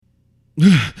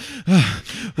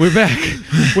We're back.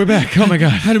 We're back. Oh my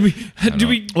god. How did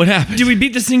we? What happened? Did we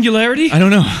beat the singularity? I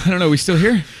don't know. We still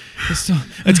here? It's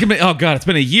gonna be. Oh god, it's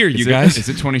been a year, you guys. Is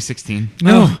it 2016?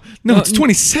 No, it's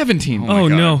 2017. Oh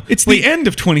no, It's the end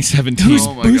of 2017.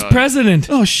 Who's president?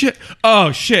 Oh shit,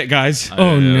 guys.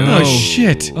 Oh no. Oh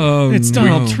shit. Oh, it's no.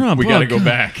 Donald Trump. We got to God. go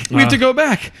back. We have to go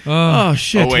back. Oh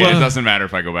shit. Oh wait, Well- it doesn't matter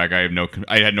if I go back. I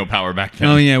had no power back then.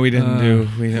 Oh yeah, we didn't do.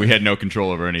 We had no control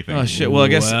over anything. Oh shit. Well, I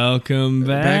guess Welcome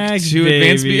back to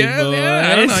Advanced BS.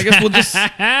 Yeah, I don't know. I guess we'll just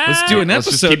let's do an Let's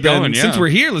just episode. keep going, then. Since yeah. we're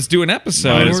here, let's do an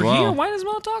episode. Might as We're well. here. Might as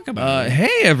well talk about it.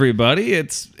 Hey everybody,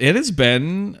 it has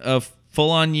been a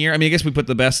full-on year. I mean, I guess we put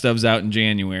the best ofs out in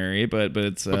January, but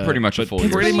it's pretty much a full year.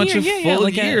 Pretty much a full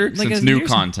year Since new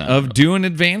content of doing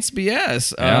Advanced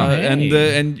BS.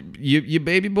 And you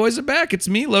baby boys are back. It's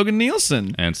me, Logan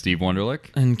Nielsen. and Steve Wunderlich.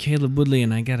 And Caleb Woodley,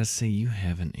 and I gotta say, you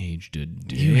haven't aged a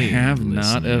day. You have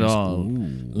not at listeners. all.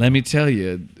 Ooh. Let me tell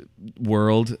you,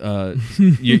 world,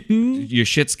 your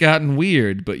shit's gotten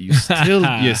weird, but you still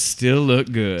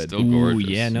look good. Still gorgeous.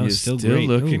 Ooh, yeah, no, You're still still great.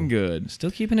 looking Ooh. good. Still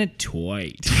keeping it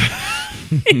tight.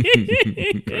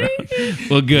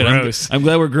 Well, good. Gross. I'm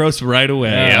glad we're gross right away.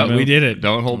 Yeah, I mean, we did it.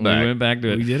 Don't hold We back. went back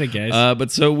to it. We did it, guys.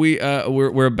 But so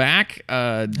we're back.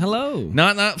 Hello.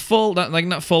 Not full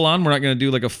on. We're not going to do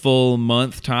like a full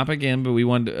month topic again, but we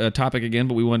wanted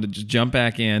to just jump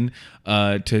back in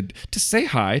to say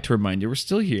hi, to remind you we're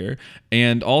still here,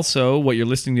 and also what you're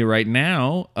listening to right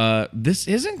now. This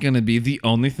isn't going to be the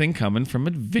only thing coming from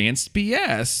Advanced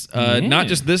BS. Not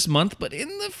just this month, but in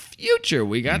the future,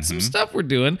 we got some stuff we're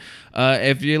doing.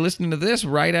 If you're listening to this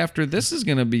right after this is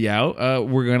going to be out,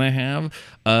 we're going to have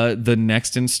the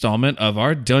next installment of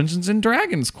our Dungeons and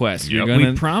Dragons quest. Yep.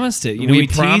 We promised it. We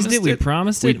teased it. We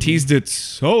promised it. We teased it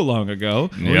so long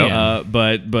ago. Yep.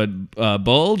 But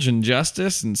Bulge and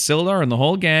Justice and Sildar and the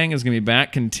whole gang is going to be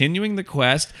back continuing the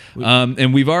quest.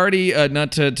 And we've already,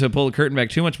 not to pull the curtain back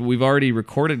too much, but we've already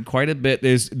recorded quite a bit.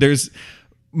 There's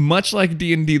much like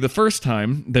D&D the first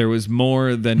time, there was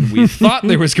more than we thought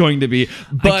there was going to be.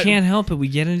 But I can't help it. We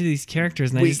get into these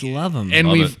characters, and I just love them.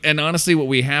 And honestly, what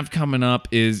we have coming up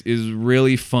is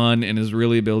really fun and is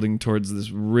really building towards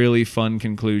this really fun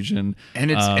conclusion.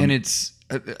 And it's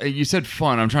you said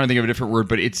fun. I'm trying to think of a different word,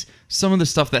 but it's some of the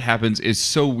stuff that happens is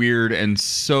so weird and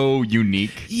so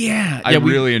unique. I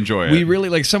really enjoy it. We really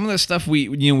like some of the stuff we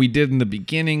did in the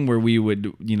beginning, where we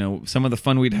would some of the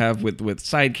fun we'd have with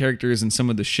side characters and some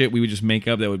of the shit we would just make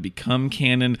up that would become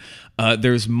canon.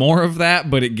 There's more of that,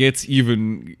 but it gets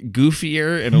even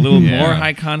goofier and a little more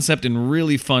high concept in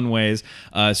really fun ways.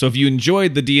 So if you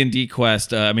enjoyed the D&D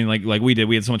quest, I mean, like we did,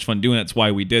 we had so much fun doing it. That's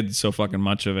why we did so fucking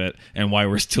much of it, and why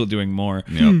we're still doing more.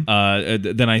 Yep.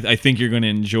 Then I think you're going to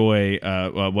enjoy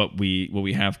what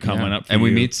we have coming up. For and we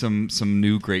you. meet some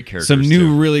new great characters. Some new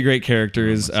too. really great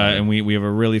characters, and we have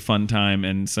a really fun time,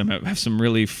 and have some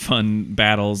really fun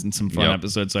battles and some fun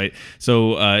episodes.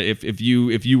 So if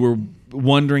you were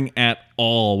wondering at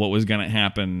all what was going to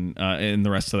happen in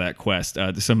the rest of that quest,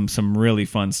 some really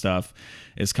fun stuff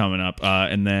is coming up,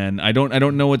 and then I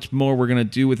don't know what more we're gonna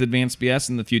do with Advanced BS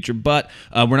in the future, but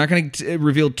we're not going to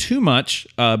reveal too much.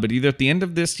 But either at the end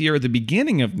of this year or the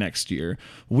beginning of next year,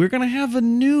 we're gonna have a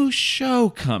new show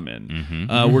coming.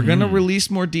 We're gonna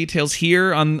release more details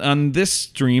here on this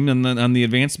stream and on the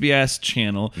Advanced BS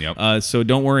channel. So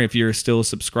don't worry if you're still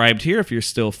subscribed here, if you're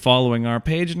still following our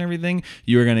page and everything,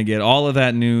 you're gonna get all of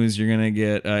that news. You're gonna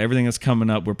get everything that's coming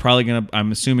up. We're probably gonna,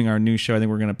 I'm assuming our new show, I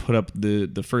think we're gonna put up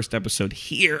the first episode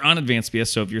here on Advanced BS.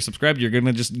 So if you're subscribed, you're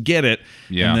gonna just get it.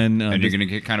 Yeah, and then you're gonna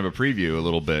get kind of a preview, a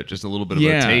little bit of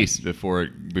a taste before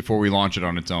we launch it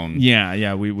on its own.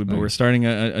 We're starting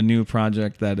a new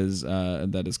project that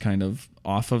is kind of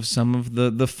off of some of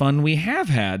the fun we have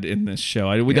had in this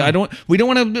show. We don't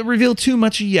want to reveal too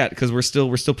much yet, because we're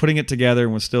still putting it together,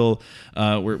 and we're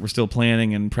still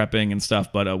planning and prepping and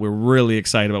stuff. But we're really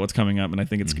excited about what's coming up, and I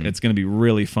think it's going to be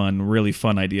really fun. Really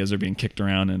fun ideas are being kicked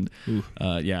around, and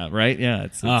I'm excited.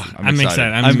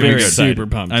 I'm very excited. excited. Super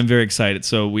pumped. I'm very excited.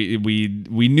 So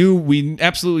we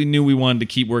absolutely knew we wanted to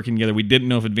keep working together. We didn't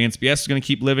know if Advanced BS is going to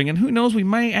keep living, and who knows, we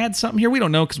might add something here. We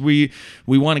don't know, because we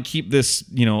want to keep this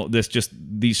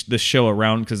this show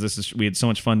around, because we had so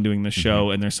much fun doing this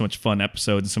show, and there's so much fun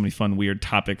episodes and so many fun weird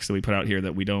topics that we put out here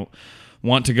that we don't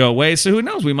want to go away. So who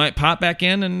knows? We might pop back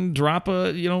in and drop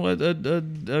a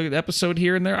episode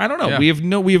here and there. I don't know. Yeah.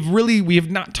 We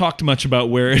have not talked much about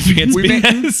where Advanced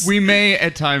BS. We may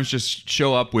at times just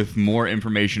show up with more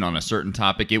information on a certain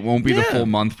topic. It won't be the full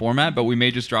month format, but we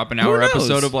may just drop an hour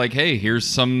episode of like, hey, here's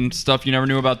some stuff you never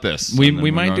knew about this.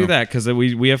 We might do that because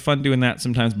we have fun doing that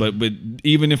sometimes. But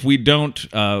even if we don't,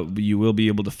 you will be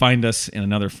able to find us in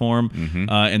another form,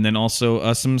 and then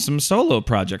also some solo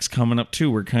projects coming up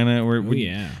too.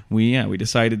 We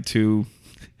decided to.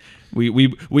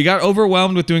 We got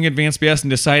overwhelmed with doing Advanced BS and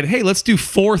decided, hey, let's do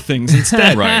 4 things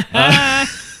instead. Right.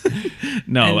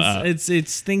 No,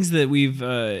 it's things that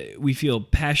we feel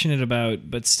passionate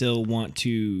about, but still want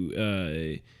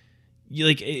to.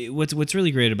 What's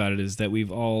really great about it is that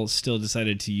we've all still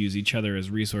decided to use each other as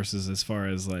resources as far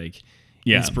as like.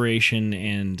 Yeah. Inspiration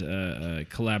and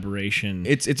collaboration.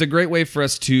 It's a great way for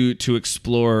us to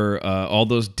explore all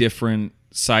those different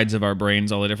sides of our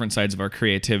brains, all the different sides of our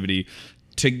creativity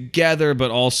together, but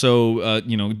also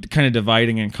kind of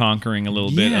dividing and conquering a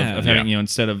little bit of having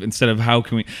instead of how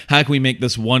can we make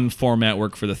this one format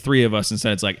work for the 3 of us.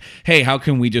 Instead, it's like, hey, how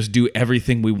can we just do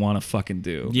everything we want to fucking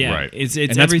do? Yeah, right.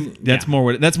 It's more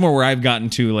where I've gotten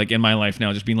to, like, in my life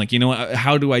now, just being like,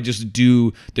 how do I just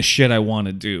do the shit I want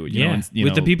to do?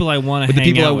 With the people I want to hang out with,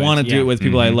 the people I want to do it with,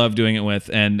 people I love doing it with,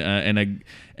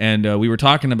 and we were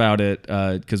talking about it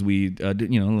because we,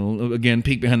 again,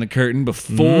 peek behind the curtain.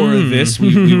 Before this,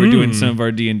 we were doing some of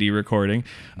our D&D recording,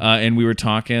 and we were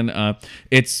talking.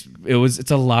 It's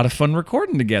a lot of fun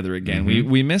recording together again.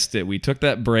 We missed it. We took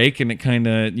that break, and it kind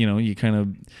of,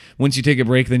 once you take a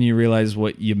break, then you realize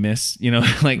what you miss.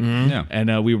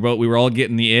 And we were all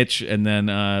getting the itch, and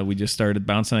then we just started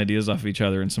bouncing ideas off of each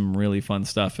other, and some really fun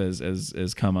stuff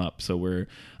has come up. So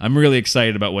I'm really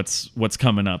excited about what's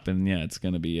coming up, and it's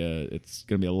gonna be a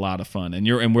lot of fun,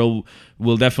 and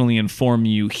we'll definitely inform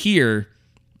you here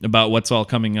about what's all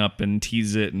coming up and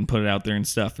tease it and put it out there and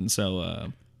stuff, and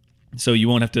so you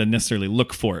won't have to necessarily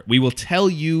look for it. We will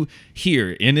tell you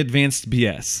here in Advanced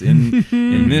BS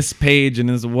in this page and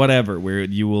this whatever, where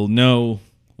you will know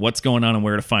what's going on and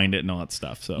where to find it and all that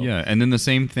stuff. So yeah, and then the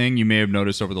same thing you may have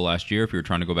noticed over the last year, if you were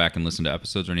trying to go back and listen to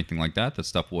episodes or anything like that, that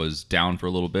stuff was down for a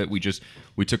little bit. We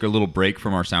took a little break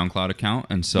from our SoundCloud account,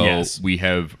 and so we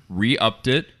have re-upped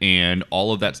it, and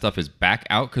all of that stuff is back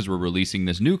out because we're releasing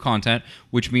this new content,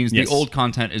 which means the old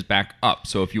content is back up.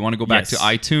 So if you want to go back to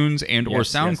iTunes and or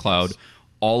SoundCloud,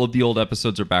 all of the old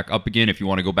episodes are back up again. If you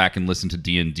want to go back and listen to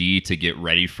D&D to get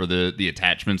ready for the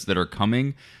attachments that are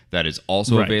coming, that is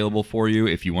also available for you.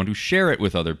 If you want to share it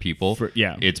with other people,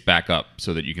 it's back up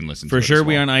so that you can listen to it. For sure, as well.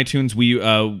 we are on iTunes.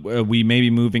 We may be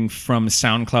moving from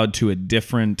SoundCloud to a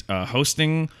different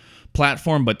hosting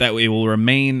platform, but that way it will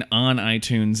remain on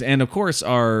iTunes. And of course,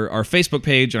 our Facebook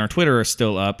page and our Twitter are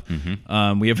still up.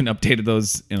 We haven't updated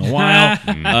those in a while,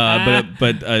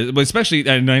 but especially,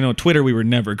 I know Twitter we were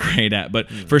never great at,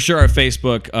 but for sure our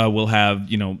Facebook will have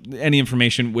any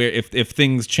information where if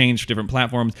things change for different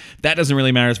platforms. That doesn't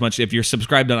really matter as much. If you're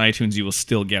subscribed on iTunes, you will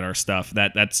still get our stuff.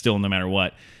 That's still no matter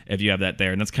what. If you have that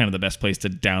there, and that's kind of the best place to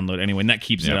download anyway. And that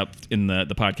keeps it up in the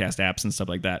podcast apps and stuff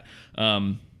like that.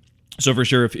 So for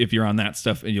sure, if you're on that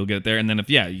stuff, you'll get it there. And then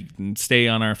you can stay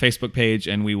on our Facebook page,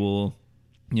 and we will,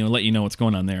 let you know what's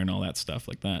going on there and all that stuff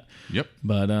like that. Yep.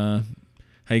 But how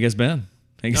you guys been?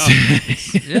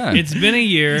 It's been a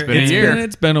year.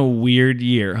 It's been a weird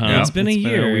year, huh? Yeah. It's been a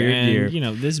weird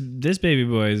year. This baby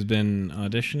boy has been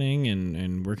auditioning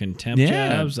and working temp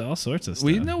jobs, all sorts of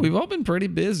stuff. We've all been pretty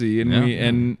busy,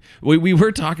 and we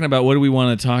were talking about what do we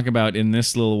want to talk about in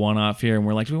this little one-off here, and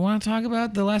we're like, do we want to talk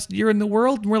about the last year in the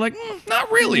world? And we're like,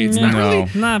 not really. It's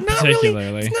not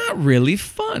particularly. It's not really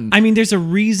fun. I mean, there's a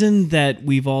reason that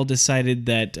we've all decided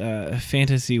that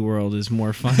fantasy world is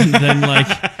more fun than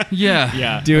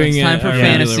doing it's time for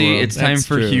fantasy. World. It's time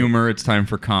for humor. It's time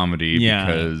for comedy.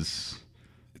 Because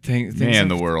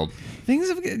the world. Things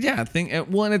have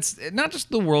it's not just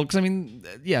the world, because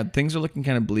things are looking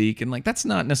kind of bleak, and that's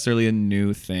not necessarily a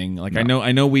new thing.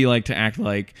 I know we like to act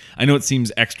like, I know it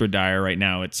seems extra dire right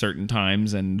now at certain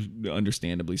times, and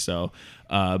understandably so.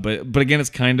 But again, it's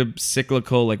kind of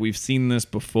cyclical. We've seen this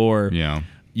before. Yeah.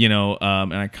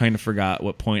 And I kind of forgot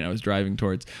what point I was driving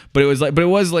towards, but it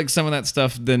was like some of that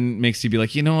stuff then makes you be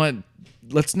like, you know what,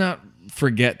 let's not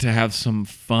forget to have some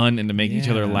fun and to make each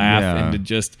other laugh and to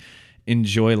just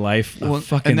enjoy life a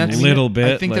fucking little bit.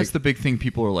 I think that's the big thing.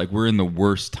 People are like, we're in the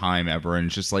worst time ever, and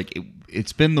it's just like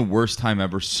it's been the worst time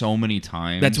ever so many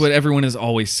times. That's what everyone has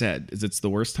always said, is it's the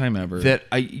worst time ever. That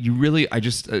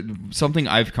something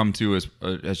I've come to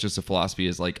as just a philosophy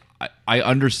is like, I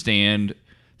understand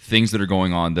things that are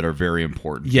going on that are very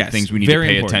important. Yes, things we need to very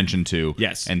pay important. attention to.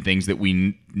 Yes. And things that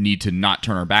we need to not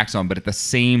turn our backs on. But at the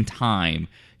same time,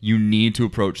 you need to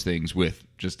approach things with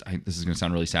this is going to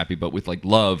sound really sappy, but with like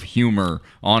love, humor,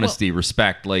 honesty,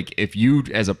 respect. Like if you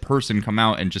as a person come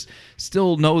out and just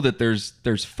still know that there's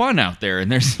fun out there,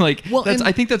 and there's like,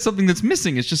 I think that's something that's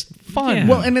missing. It's just fun. Yeah.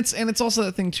 Well, and it's also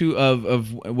that thing too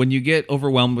of when you get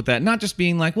overwhelmed with that, not just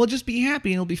being like, well, just be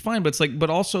happy and it'll be fine, but it's like,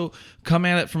 but also come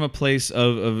at it from a place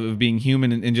of being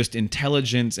human and just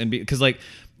intelligence, and because like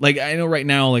I know right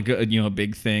now, like a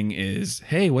big thing is,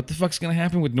 hey, what the fuck's gonna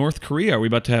happen with North Korea? Are we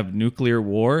about to have nuclear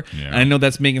war? Yeah. And I know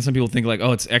that's making some people think like,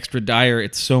 oh, it's extra dire.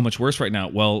 It's so much worse right now.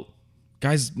 Well,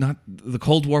 guys, not the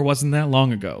Cold War wasn't that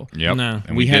long ago. Yep. No.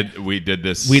 And we did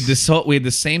this. We had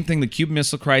the same thing, the Cuban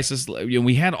Missile Crisis.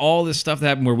 We had all this stuff that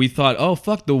happened where we thought, oh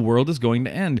fuck, the world is going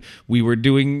to end. We were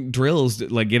doing drills,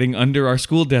 like getting under our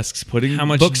school desks, putting how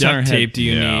much books duct on our tape head. do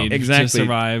you need exactly to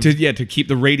survive? To keep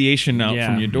the radiation out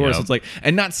from your door. Yep. So it's like,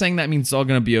 and not saying that means it's all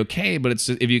going to be okay, but it's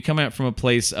just, if you come out from a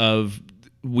place of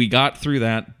we got through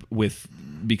that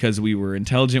because we were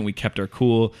intelligent, we kept our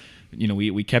cool.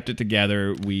 We kept it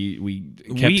together. We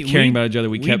kept caring about each other.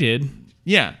 We did.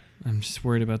 Yeah. I'm just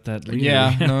worried about that leader.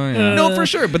 Yeah. No, for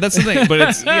sure. But that's the thing. But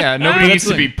it's nobody needs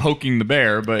to be poking the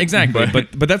bear. But exactly.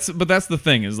 But that's the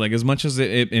thing is like as much as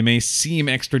it may seem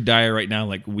extra dire right now,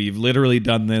 like we've literally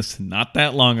done this not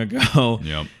that long ago.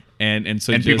 Yep. And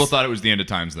so people thought it was the end of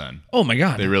times then. Oh my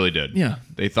God. They really did. Yeah.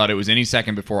 They thought it was any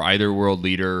second before either world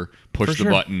leader pushed the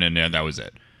button, and that was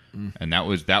it. And that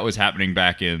was happening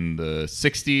back in the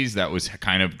 60s. That was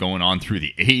kind of going on through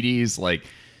the 80s. Like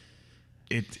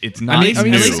it's not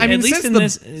new.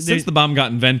 Since the bomb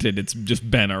got invented, it's just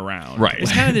been around. Right.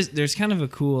 There's kind of a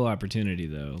cool opportunity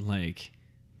though. Like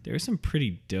there were some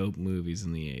pretty dope movies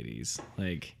in the 80s.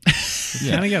 Like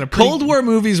kind of got a Cold War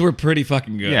movies were pretty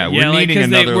fucking good. Yeah, we're needing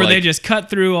another they just cut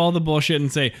through all the bullshit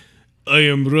and say, I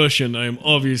am Russian. I am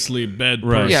obviously a bad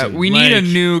person. Yeah, we need a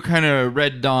new kind of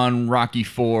Red Dawn Rocky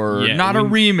 4, not a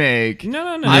remake.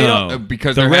 No.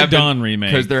 Because the there Red have Dawn been, remake.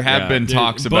 Because there have been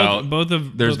talks about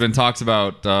There's been talks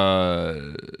about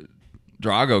Drago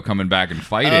coming back and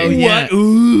fighting. Oh, yeah. What?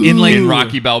 Ooh. In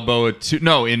Rocky Balboa 2.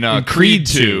 No, in Creed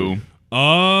 2. Oh,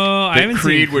 I haven't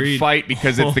Creed seen Creed would fight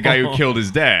because it's the guy who killed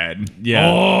his dad. Yeah.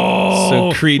 Oh.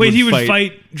 So Creed he would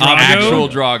fight Drago? Actual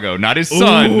Drago, not his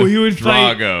son. He would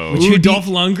fight Drago. Dolph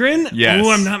Lundgren? Yes.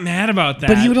 Oh, I'm not mad about that.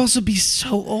 But he would also be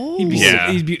so old.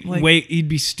 He'd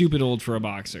be stupid old for a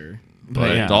boxer.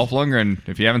 But Dolph Lundgren,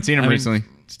 if you haven't seen him recently,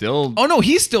 still. Oh no,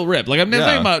 he's still ripped. Like I'm not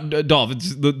talking about Dolph.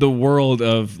 It's the world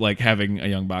of like having a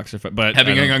young boxer fight, but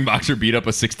having a young boxer beat up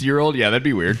a 60-year-old. Yeah, that'd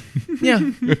be weird. Yeah.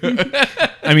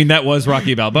 I mean, that was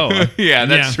Rocky Balboa. Yeah,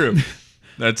 that's true.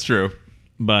 That's true.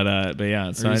 But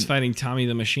yeah, so he's fighting Tommy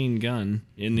the Machine Gun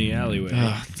in the alleyway.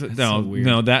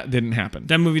 No, that didn't happen.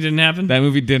 That movie didn't happen. That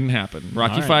movie didn't happen.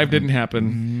 Rocky 5 didn't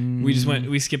happen.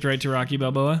 We skipped right to Rocky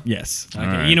Balboa. Yes. Okay.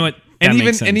 Right. You know what?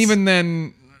 And even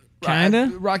then,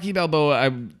 kinda Rocky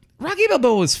Balboa. Rocky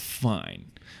Balboa was fine.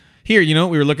 Here,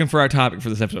 we were looking for our topic for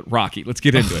this episode. Rocky. Let's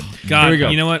get into it. God, here we go.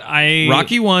 You know what?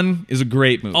 Rocky 1 is a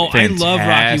great movie. Oh, Fantastic I love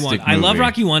Rocky 1. movie. I love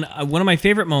Rocky 1. One of my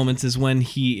favorite moments is when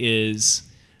he is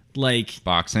like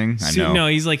boxing. I know. No,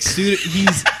 he's like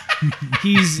he's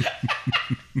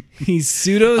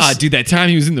pseudo. Dude, that time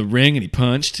he was in the ring and he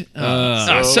punched.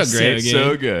 So great,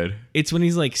 so good. It's when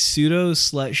he's like pseudo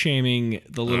slut shaming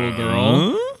the little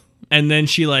girl, and then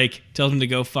she like tells him to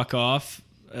go fuck off.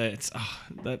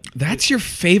 That's your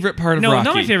favorite part of Rocky. No,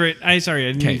 not my favorite. I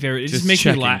didn't mean favorite. It just makes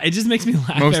me laugh. It just makes me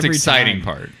laugh. Most every exciting time.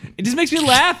 part. It just makes me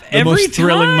laugh the every most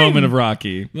thrilling moment of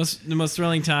Rocky. The most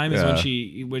thrilling time is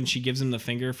when she gives him the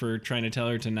finger for trying to tell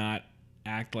her to not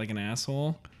act like an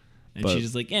asshole. And she's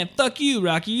just like, yeah, fuck you,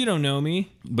 Rocky. You don't know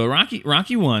me. But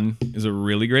Rocky 1 is a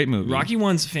really great movie. Rocky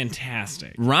 1's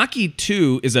fantastic. Rocky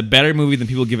 2 is a better movie than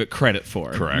people give it credit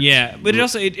for. Correct. Yeah, but it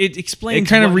also it explains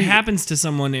what happens to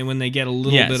someone when they get a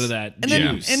little bit of that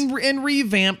juice. And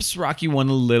revamps Rocky 1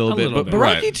 a little bit. But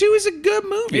Right. Rocky 2 is a good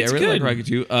movie. It's I really good. like Rocky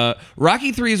 2.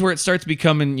 Rocky 3 is where it starts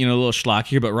becoming, a little schlock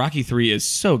here, but Rocky 3 is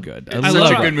so good. It's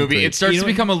such a good movie. It starts to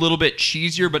become a little bit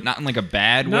cheesier, but not in like a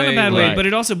bad way. Not in a bad way, Right. but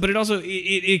it also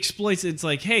exploits. It's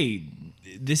like, hey,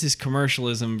 this is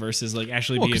commercialism versus like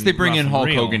actually being. Because they bring in rough Hulk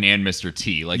and real. Hogan and Mr.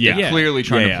 T. Like Yeah. they're clearly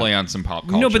trying Yeah. to play on some pop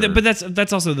culture. No, but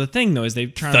that's also the thing though, is they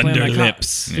trying to play on Thunder that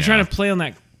Lips. They're trying to play on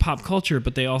that pop culture,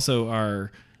 but they also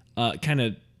are kind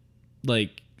of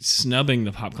like snubbing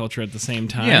the pop culture at the same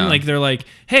time. Yeah. Like they're like,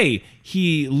 hey,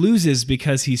 he loses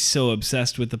because he's so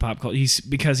obsessed with the pop culture.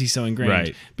 Because he's so ingrained.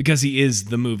 Right. Because he is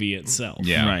the movie itself.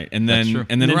 Yeah. Right, and That's then true.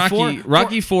 and then And Rocky then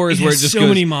Rocky 4 is it where it has just so goes,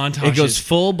 many montages. It goes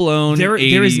full blown. There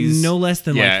is 80s. no less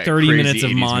than Yeah, like 30 crazy minutes of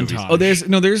 80s movies.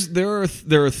 montage.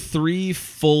 There are 3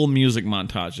 full music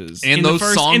montages. And in those the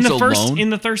first, songs in the first, alone? in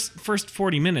the first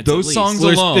 40 minutes. Those at least. songs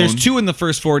Well, alone. there's 2 in the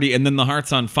first 40, and then the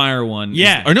Hearts on Fire one.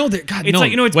 Yeah. Or no, God, It's no.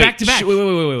 like, it's wait, back to back. Wait.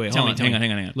 Hold Tell on, me.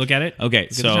 hang on. Look at it. Okay,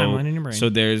 Look at the timeline in your brain. so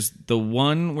there's the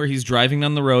one where he's driving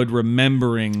down the road,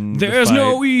 remembering. There's the fight.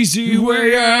 no easy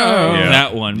way out. Yeah.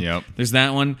 That one. Yep. There's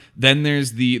that one. Then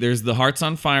there's the Hearts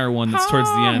on Fire one that's towards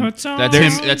the end.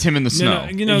 That's him in the snow.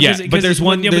 Yeah, but there's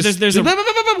one. Yeah, but there's a.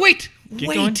 Wait.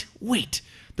 going.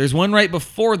 There's one right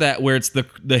before that where it's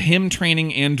the him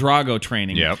training and Drago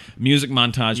training. Yep. Music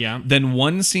montage. Yeah. Then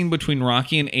one scene between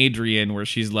Rocky and Adrian where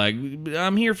she's like,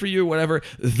 "I'm here for you," whatever.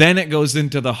 Then it goes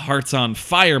into the Hearts on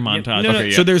Fire montage. no, no.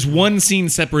 Okay, So yeah. there's one scene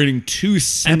separating 2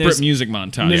 separate there's- music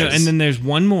montages. No, and then there's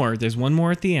one more. There's one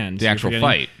more at the end. The You're actual forgetting.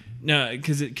 fight. No,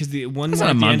 because the one That's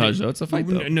more not a at the montage, end, though. It's a fight,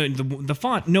 though. No, the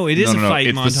font. No, it is No, a fight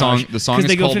it's montage. the song 'Cause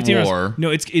they is go called 15 rounds. War. No,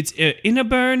 it's in a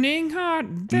burning heart.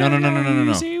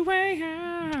 No. Easy way out.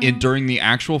 During the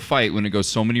actual fight, when it goes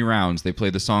so many rounds, they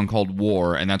play the song called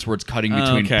War, and that's where it's cutting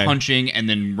between Okay. punching and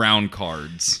then round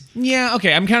cards. Yeah,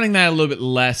 okay. I'm counting that a little bit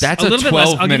less. That's A a, little bit less.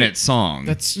 I'll give 12-minute it- song.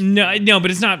 That's No, but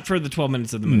it's not for the 12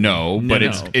 minutes of the movie. no, but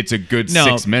it's a good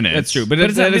 6 minutes. That's true. But But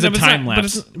it's that not, is a but it's not- time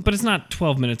lapse. But it's not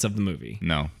 12 minutes of the movie.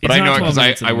 No, It's but I not know it 12 because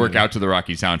minutes of I the work movie. out to the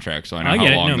Rocky soundtrack, so I know I how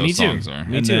get it. long No, me those too. songs are.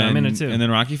 Me too. I'm in it too. And then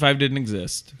Rocky 5 didn't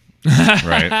exist.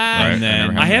 Right. And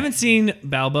then- I haven't seen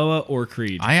Balboa or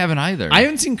Creed. I haven't either. I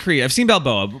haven't seen Creed. I've seen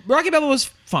Balboa. Rocky Balboa was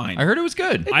fine. I heard it was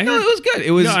good. I No, heard it was good. It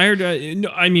was No, I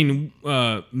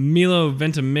heard. Milo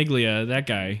Ventimiglia, that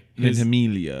guy. his-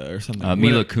 Ventimiglia or something.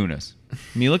 Mila Kunis.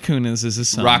 Mila Kunis is his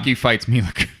son. Rocky fights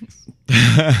Mila Kunis.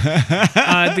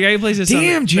 the guy who plays his son.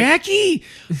 Damn, Jackie.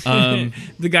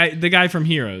 The guy from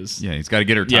Heroes. Yeah, he's got to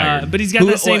get her tired. But he's got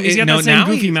that same. He's got that same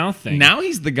goofy mouth thing. Now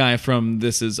he's the guy from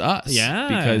This Is Us. Yeah.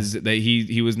 because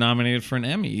he was nominated for an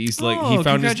Emmy. He's like Oh, he found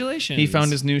congratulations. he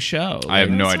found his new show. I have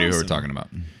no that's idea who we're awesome. talking about.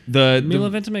 Milo the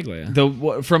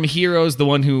Ventimiglia. from Heroes, the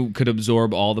one who could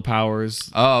absorb all the powers.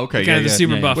 Oh, okay. Kind of the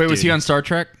super buff. Wait, was dude. he on Star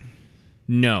Trek?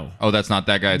 No. Oh, that's not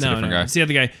that guy. It's a different guy. It's the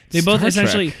other guy. They both Star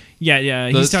essentially. Trek.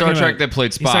 Yeah. The He's Star talking Trek about, that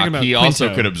played he's talking Spock, about he also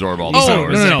Quinto. could absorb all the Oh,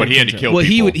 powers, no. but he had to kill well,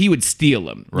 people. he would steal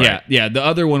them. Right. Yeah. The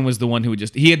other one was the one who would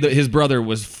just his brother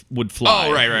would fly.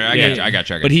 Oh, right. I got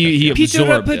you. But he Peter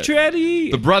absorbed it.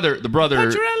 Petretti. The brother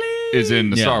Petrelli. is in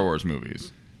the Yeah. Star Wars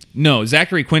movies. No,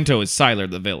 Zachary Quinto is Sylar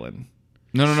the villain.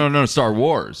 No. Star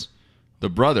Wars. The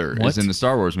brother What? is in the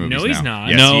Star Wars movies. No, he's now. not.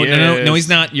 Yes, no, he no, is. he's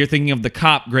not. You're thinking of the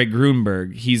cop Greg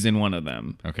Grunberg. He's in one of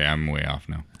them Okay, I'm way off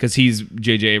now. because he's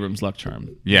J.J. Abrams' luck charm.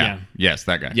 Yeah. Yes,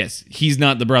 that guy. Yes, he's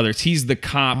not the brothers. He's the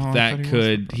cop I that thought he was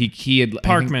could. He had I think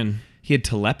Parkman. He had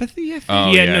telepathy. I think. Oh,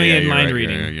 he had yeah, he had you're mind right.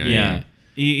 reading. Yeah.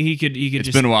 He could. It's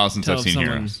just been a while since tell I've seen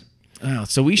someone- Heroes. Oh,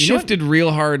 so we know shifted real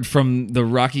hard from the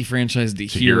Rocky franchise to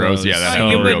Heroes, yeah, that So-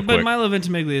 happened real but quick. Milo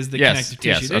Ventimiglia is the Yes, connective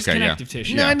yes, tissue. There's okay, yeah. connective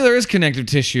tissue. No, I know there is connective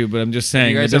tissue, but I'm just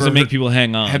saying You it guys doesn't ever make heard- people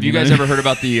hang on. Have you guys ever heard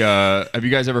about the? Have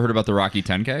you guys ever heard about the Rocky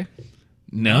 10K?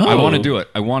 No, I want to do it.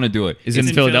 I want to do it. Is it It's in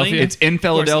in Philadelphia? Philly? It's in Of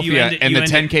course, you Philadelphia, end it- and you the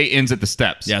end it- 10K ends at the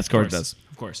steps. Yeah, of course it does.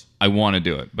 Of course. I want to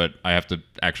do it, but I have to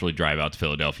actually drive out to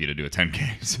Philadelphia to do a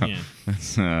 10K. So Yeah.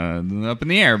 it's up in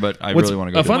the air, but I What's really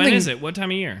want to a go. fun do it. When thing- is it? What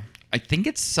time of year? I think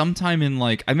it's sometime in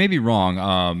I may be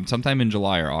wrong. Sometime in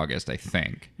July or August, I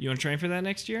think. You want to train for that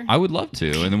next year? I would love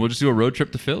to, and then we'll just do a road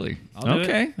trip to Philly. I'll do it.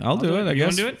 Okay, I'll do it. I You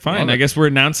guess. wanna do it? Fine. Love I it. guess we're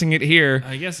announcing it here.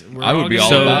 I guess we're I would all be gonna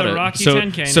all go about to it. Rocky so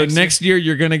 10K so next next year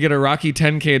you're gonna get a Rocky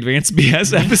 10K Advanced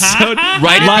BS episode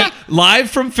Right at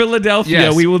live from Philadelphia.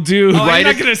 Yes. We will do. Oh, right I'm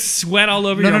not at- gonna sweat all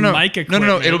over No, your no, no, mic no, equipment.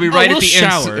 no, no. It'll be Oh, right we'll at the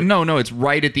shower. end. No, it's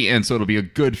right at the end, so it'll be a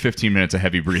good 15 minutes of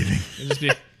heavy breathing. It'll just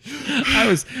be-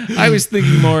 I was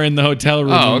thinking more in the hotel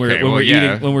room Oh, when we're okay. when Well, we're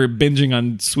yeah. eating when we're binging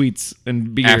on sweets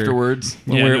and beer Afterwards,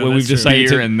 when Yeah, no, we've that's true. decided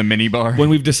beer to in the mini bar. when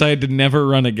we've decided to never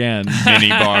run again. Mini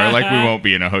bar, like we won't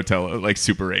be in a hotel like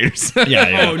Super Raiders.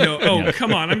 Oh no! Oh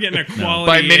come on! I'm getting a quality.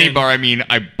 By mini in. bar, I mean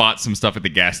I bought some stuff at the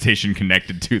gas station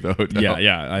connected to the hotel.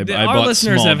 yeah. I Our bought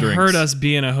listeners small have drinks. heard us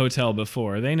be in a hotel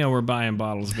before. They know we're buying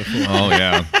bottles before. Oh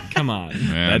yeah, Come on.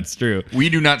 Man. That's true. We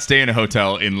do not stay in a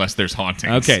hotel unless there's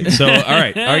hauntings. Okay, so all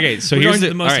right, okay. So We're here's going to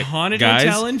the most all right, haunted guys,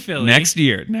 hotel in Philly. Next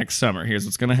year, next summer. Here's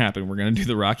what's gonna happen. We're gonna do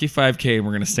the Rocky 5K, and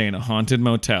we're gonna stay in a haunted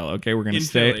motel. Okay, we're gonna In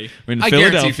stay. Philly. We're in I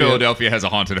Philadelphia. guarantee Philadelphia has a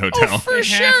haunted hotel. For They have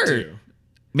sure. to.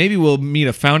 Maybe we'll meet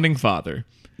a founding father.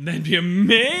 That'd be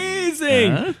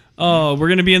amazing. Huh? Oh, we're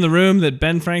gonna be in the room that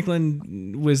Ben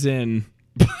Franklin was in.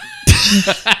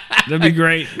 That'd be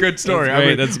great. Good story. That's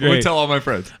great. That's I'm gonna great. tell all my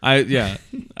friends. I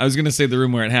was gonna say The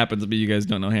Room Where It Happens, but you guys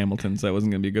don't know Hamilton, so that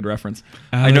wasn't gonna be a good reference.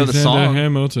 I know the song.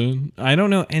 Hamilton. I don't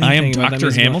know anything I am about that Dr.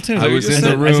 musical. Hamilton. Is that I what was you in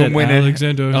said? the room when it.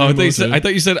 Alexander Oh, I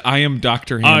thought you said I am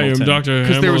Dr. I Hamilton. am Dr. Hamilton.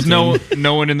 Because there was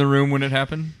no one in the room when it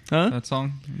happened. Huh? That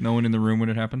song. No one in the room when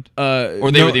it happened.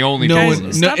 Or they were the only Guys,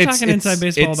 people. stop talking inside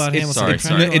baseball about Hamilton. sorry, I'm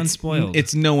trying to go it's unspoiled.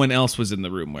 It's no one else was in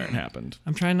the room where it happened.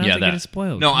 I'm trying not to get it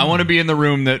spoiled. No, I want to be in the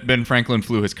room that Ben Franklin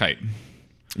flew his kite.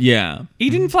 Yeah. He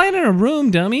didn't fly it in a room,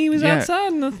 dummy. He was Yeah.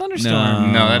 outside in the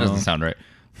thunderstorm. No, that doesn't sound right.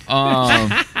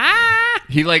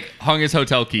 He hung his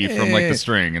hotel key from the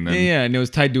string, and then Yeah, and it was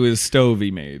tied to his stove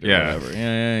he made or Yeah. whatever.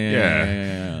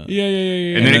 Yeah.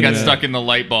 and then it got stuck in the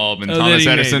light bulb, and that Thomas he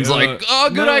made. Edison's like, "Oh,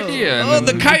 good idea." Oh, And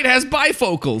the then- kite has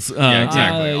bifocals. Yeah,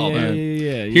 exactly. All that.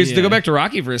 Here's to go back to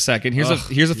Rocky for a second. Here's a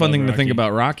fun love thing to think Rocky.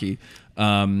 about Rocky.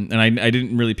 And I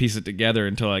didn't really piece it together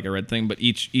until I read thing, but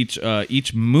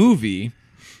each movie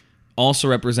also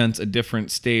represents a different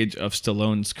stage of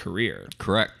Stallone's career.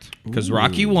 Correct. Because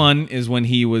Rocky 1 is when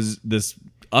he was this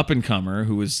up-and-comer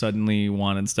who was suddenly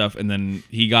wanted stuff, and then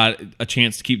he got a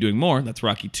chance to keep doing more. That's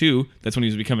Rocky 2. That's when he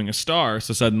was becoming a star,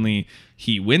 so suddenly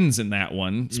he wins in that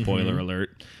one. Spoiler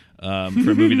alert. For a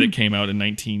movie that came out in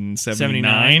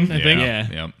 1979, I think.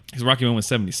 Yeah. Because Rocky 1 was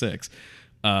 76.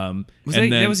 That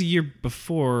was a year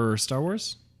before Star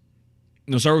Wars?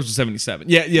 No, Star Wars was 77.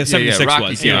 Yeah, 76 Rocky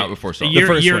was. came Yeah. out before Star A Wars. The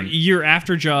first one. year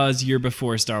after Jaws, year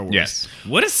before Star Wars. Yes.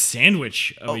 What a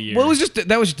sandwich of a year. Well,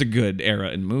 that was just a good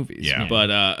era in movies. Yeah.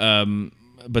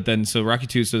 But then so Rocky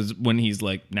 2 says when he's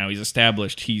now he's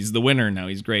established, he's the winner, now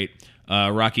he's great.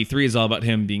 Rocky 3 is all about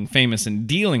him being famous and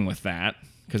dealing with that,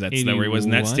 because that's where he was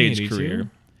in that 81, stage 82?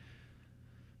 career.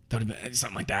 That would have been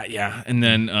something like that, yeah. And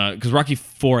then because Rocky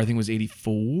 4 I think was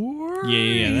 84.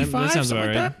 Yeah. That 85, sounds something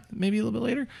about like right. that. Maybe a little bit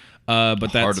later. But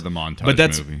that's Heart of the montage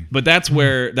movie. But that's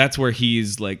where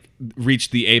he's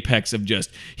reached the apex of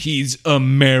just he's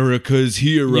America's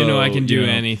hero. You know, I can do you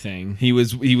know? anything. He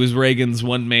was Reagan's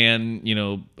one man,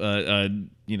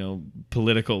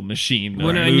 political machine.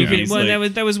 Well, no, and you can,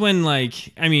 that was when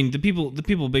the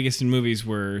people biggest in movies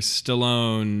were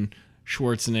Stallone,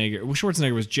 Schwarzenegger. Well,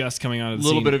 Schwarzenegger was just coming out of the A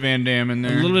little scene. bit of Van Damme in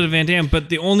there. A little bit of Van Damme, but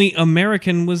the only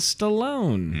American was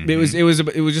Stallone. It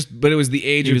was the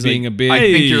age He of was being like, a big. I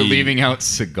think you're leaving out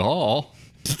Seagal.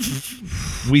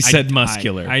 We said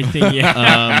muscular. I think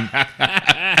yeah.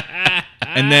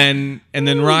 and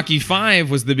then Rocky 5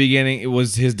 was the beginning. It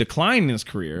was his decline in his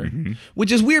career,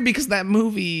 which is weird because that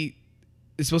movie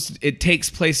is it takes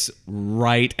place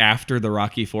right after the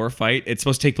Rocky 4 fight. It's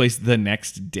supposed to take place the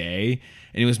next day,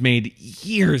 and it was made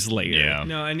years later. Yeah.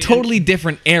 No, Totally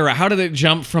different era. How did it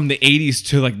jump from the 80s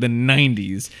to the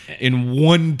 90s in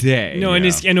one day? No, and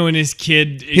his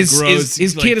kid grows.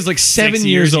 his kid is 7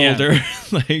 years older.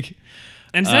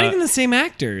 And it's not even the same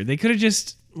actor. They could have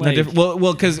just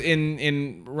Well, because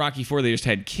in Rocky 4 they just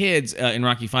had kids. In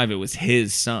Rocky 5 it was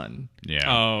his son. Yeah.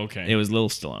 Oh, okay. It was Lil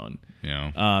Stallone.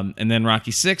 Yeah. And then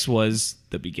Rocky 6 was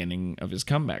the beginning of his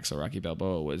comeback. So Rocky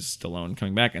Balboa was Stallone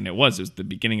coming back, and it was the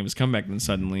beginning of his comeback. And then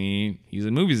suddenly he's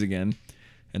in movies again,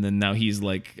 and then now he's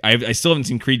I still haven't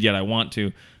seen Creed yet. I want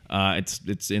to.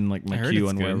 It's in my queue,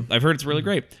 and I've heard it's really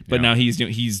great. But now he's the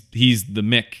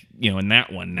Mick, in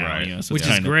that one now, Right. so Which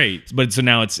is great. But so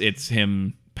now it's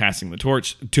him passing the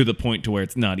torch to the point to where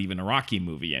it's not even a Rocky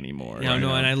movie anymore. No,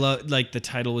 and I love the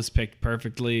title was picked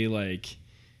perfectly.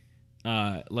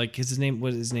 His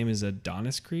name is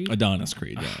Adonis Creed. Adonis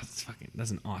Creed, yeah.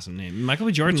 That's an awesome name. Michael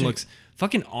B. Jordan looks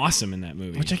fucking awesome in that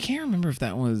movie. Which I can't remember if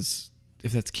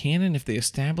that's canon. If they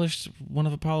established one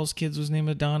of Apollo's kids was named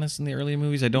Adonis in the early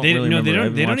movies, I don't really remember.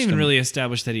 They don't even really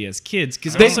establish that he has kids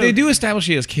because they do establish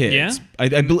he has kids. Yeah?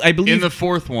 I believe in the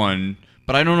fourth one,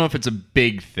 but I don't know if it's a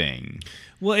big thing.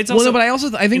 Well, it's also. but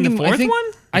I think in the fourth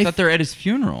one. I thought they're at his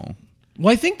funeral.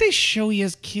 Well, I think they show he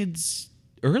has kids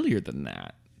earlier than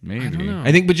that. Maybe. I don't know.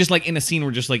 I think, but just in a scene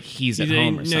where just he's at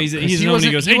home or something. He's at home and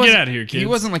he goes, "Hey, get out of here, kids." He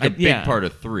wasn't a big yeah. part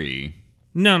of 3.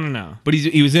 No. But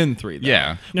he was in 3. Though.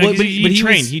 Yeah. No, Well,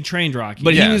 he trained Rocky.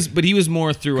 But Yeah. he was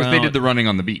more throughout. Because they did the running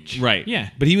on the beach. Right. Yeah.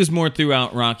 But he was more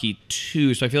throughout Rocky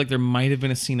 2, so I feel like there might have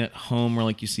been a scene at home where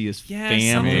you see his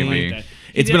family. something Maybe. like that.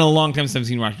 It's been a long time since I've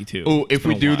seen Rocky 2. Oh, It's if been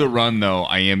we a do while. the run, though,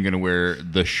 I am going to wear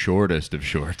the shortest of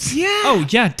shorts. Yeah. Oh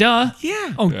yeah, duh.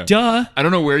 Yeah. Oh duh. I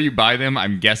don't know where you buy them.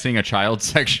 I'm guessing a child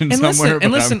section And somewhere.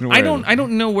 listen, I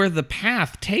don't know where the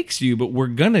path takes you, but we're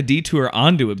gonna detour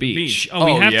onto a beach. Oh,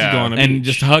 we have to yeah. go on a And beach.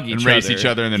 just hug each and other. race each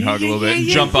other and then hug a little bit and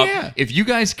jump up. If you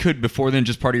guys could, before then,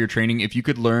 just part of your training, if you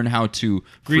could learn how to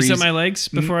grease freeze, up my legs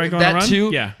before I go on that a run. too.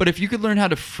 Yeah. But if you could learn how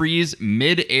to freeze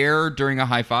mid-air during a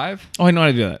high five, Oh, I know how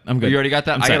to do that. I'm good. you already got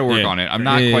got that. I got to work on it. I'm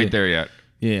not quite there yet.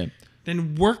 Yeah.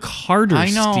 Then work harder, I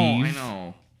know. Steve. I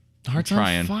know. Heart's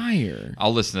trying. on fire.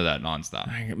 I'll listen to that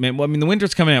nonstop. Man, well, I mean, the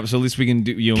winter's coming up, so at least we can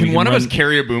do. You know, Can we one of run- us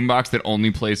carry a boombox that only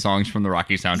plays songs from the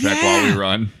Rocky soundtrack while we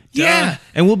run? Yeah,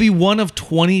 and we'll be one of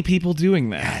 20 people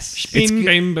doing that. Yes. Bing,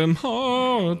 bang, boom,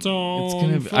 hearts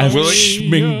on fire.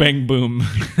 Bing, bang, boom.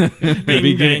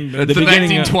 Bing, bang, boom. It's the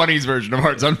 1920s version of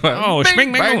Hearts on Fire. Oh,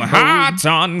 bing, bang, boom. Hearts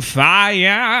on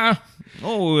fire.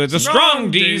 Oh, it's a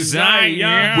strong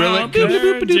desire.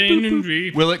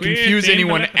 Will it confuse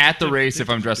anyone at the race if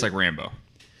I'm dressed like Rambo?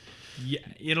 Yeah,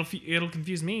 it'll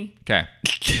confuse me. Okay.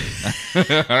 All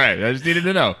right. I just needed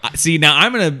to know. See, now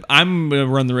I'm gonna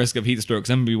run the risk of heat stroke. 'Cause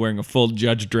I'm gonna be wearing a full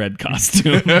Judge Dredd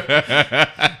costume.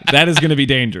 That is gonna be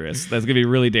dangerous. That's gonna be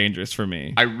really dangerous for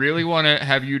me. I really want to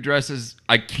have you dress as.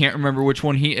 I can't remember which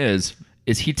one he is.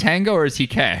 Is he Tango or is he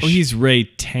Cash? Oh, he's Ray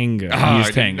Tango.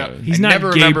 He's Tango. He's I not never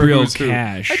remember Gabriel who's who.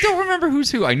 Cash. I don't remember who's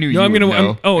who. I knew you. No, I'm would gonna. know.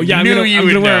 I'm gonna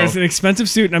would wear know. an expensive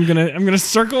suit, and I'm gonna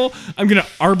circle. I'm gonna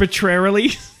arbitrarily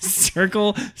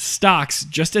circle stocks,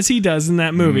 just as he does in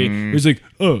that movie. He's like,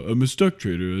 "Oh, I'm a stock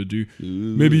trader. I do.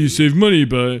 Maybe you save money,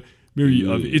 but maybe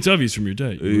it's obvious from your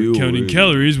diet. You were counting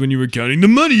calories when you were counting the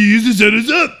money you used to set us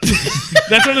up."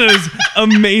 That's one of those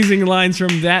amazing lines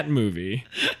from that movie.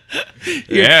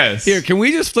 Yes. Here, can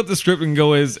we just flip the script and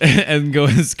go as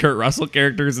Kurt Russell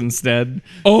characters instead?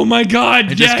 Oh my God!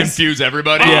 And yes. just confuse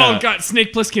everybody. Oh God!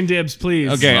 Snake Plissken dibs, please.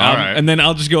 Okay, All right. and then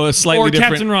I'll just go a slightly Or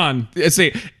different. Captain Ron. Let's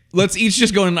say, let's each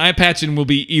just go in an eye patch, and we'll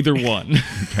be either one.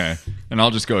 Okay. And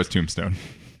I'll just go as Tombstone.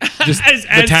 Just As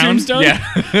town? Tombstone? Yeah.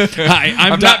 Hi,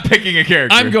 I'm not picking a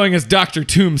character. I'm going as Dr.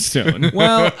 Tombstone.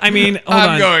 Well, I mean, hold I'm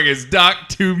on. going as Doc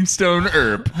Tombstone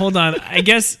Earp. Hold on. I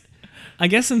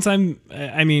guess since I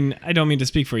mean, I don't mean to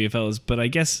speak for you fellas, but I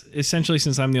guess essentially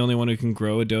since I'm the only one who can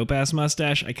grow a dope ass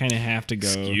mustache, I kind of have to go.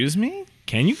 Excuse me?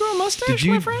 Can you grow a mustache,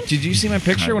 my friend? Did you see my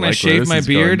picture when I like where shaved this my is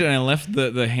beard going. and I left the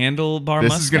handlebar This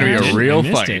mustache? is going to be a real I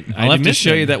missed fight. it. I'll have to missed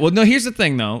show it. you that. Well, no, here's the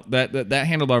thing, though. That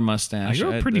handlebar mustache. I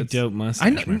grow a pretty that's- dope mustache,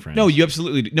 I know, my friend. No, you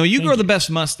absolutely do. No, you grow the best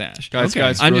mustache. Guys,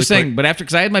 guys, I'm really just saying, quick. but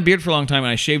because I had my beard for a long time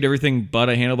and I shaved everything but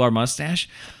a handlebar mustache,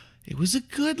 it was a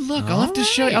good look. I'll have to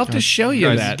show you. I'll have to show you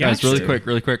Guys, that. guys, really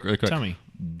Gotcha. quick. Tell me.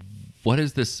 What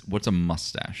is this? What's a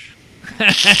mustache?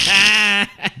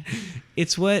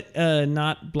 It's what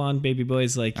not blonde baby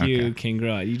boys like you Okay. can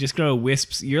grow. You just grow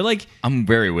wisps. You're like I'm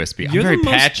very wispy. I'm You're the very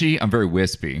most- patchy. I'm very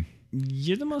wispy.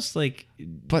 you're the most like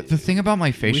But the thing about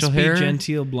my facial wispy, hair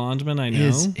genteel blonde man I know.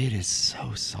 is it is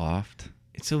so soft.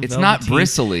 It's so It's not velveteen.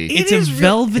 bristly. It's It a is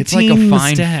real- velveteen it's like a fine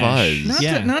mustache.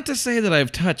 fuzz. Not to say that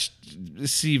I've touched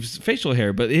Steve's facial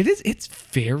hair, but it's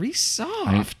very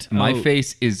soft. My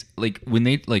face is like when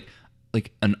they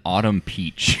like an autumn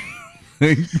peach.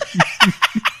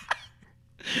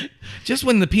 Just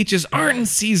when the peaches aren't in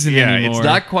season anymore. it's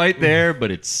not quite there,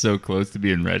 but it's so close to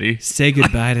being ready. Say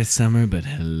goodbye to summer, but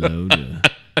hello to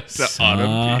The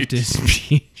autumn peach. softest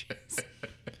peaches.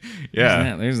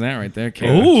 Yeah. There's that right there.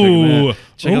 Kayla. Oh,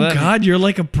 Check it out. God! You're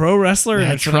like a pro wrestler and a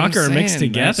That's what I'm trucker mixed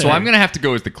saying. together. So I'm gonna have to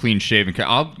go with the clean shaven.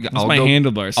 I'll my go,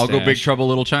 handlebar I'll go Big stash. Trouble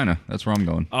Little China. That's where I'm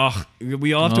going. Oh,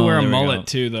 we all have to wear a there we mullet go.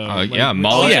 too, though. Yeah, we mullet.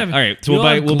 all Oh yeah. have- All right. So we all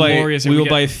have we glorious- will got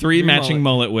buy three matching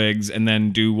mullet. mullet wigs and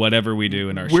then do whatever we do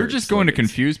in our We're shirts. just going to Like it's-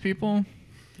 confuse people.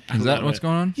 Is that love what's it.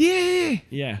 going on? Yeah.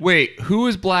 Yeah. Wait, who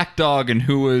is Black Dog and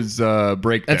who is That's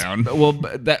Breakdown? well.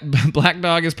 That Black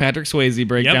Dog is Patrick Swayze.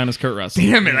 Breakdown is Kurt Russell.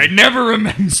 Damn it! I never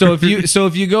remember. So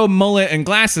if you go mullet and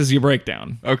glasses, you break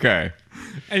down. Okay.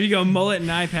 If you go mullet and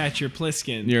eye patch, you're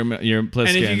Pliskin. You're Pliskin.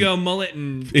 And if you go mullet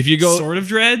and If you go- sort of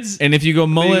dreads, and if you go if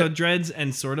you mullet, go dreads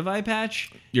and sort of eye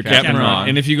patch, you're Captain Captain Ron. Ron.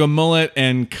 And if you go mullet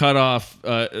and cut off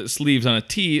sleeves on a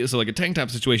tee, so like a tank top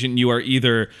situation, you are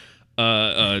either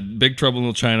Big Trouble in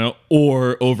Little China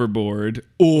or Overboard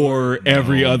or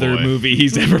every other boy. movie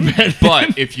he's ever been in.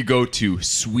 But if you go to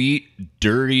sweet,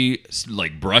 dirty,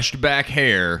 like brushed back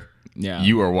hair, Yeah.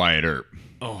 you are Wyatt Earp.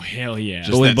 oh hell yeah!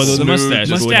 Just But with that the smooth- mustache.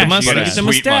 just With the mustache. mustache. You gotta get the Sweet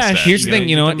mustache. mustache. Here's the You thing, gotta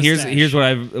you know get what? the Here's mustache. what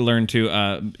I've learned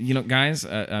too. Guys,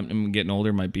 I'm getting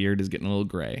older. My beard is getting a little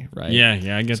gray, right? Yeah,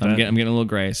 I get So that. I'm getting a little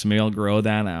gray. So maybe I'll grow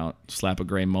that out, slap a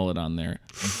gray mullet on there.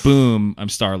 Boom! I'm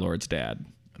Star Lord's dad.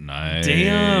 Nice.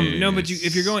 Damn. No, but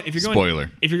if you're going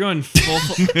Spoiler. if you're going full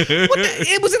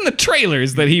It was in the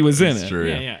trailers that he was in That's it. true.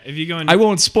 yeah. If you're going I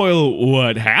won't spoil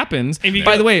what happens. If you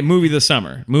By go- the way, movie of the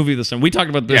summer. We talked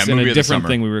about this Yeah, in movie a of the different summer.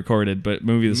 thing we recorded, but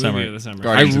movie of the summer. Movie of the summer.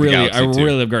 Guardians of the Galaxy I 2.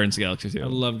 really love Guardians of the Galaxy too. I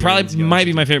love Guardians Probably of the Galaxy might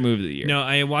be my favorite movie of the year. No,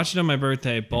 I watched it on my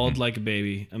birthday. Bald like a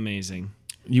baby. Amazing.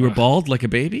 You were bald like a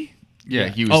baby? Yeah,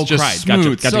 he was just cried.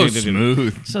 smooth, Gotcha. so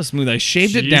smooth. So smooth. I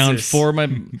shaved it down Jesus. for my...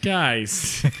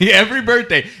 Guys. Every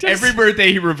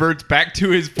birthday he reverts back to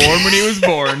his form when he was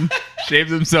born.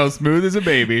 Shaves himself smooth as a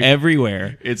baby.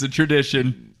 Everywhere. It's a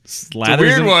tradition. It's a Slathers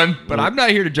weird him- one, but I'm not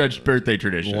here to judge birthday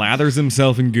tradition. Lathers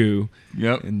himself in goo.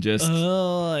 Yep. And just...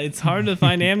 Oh, it's hard to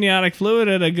find amniotic fluid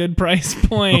at a good price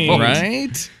point.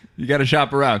 right? You got to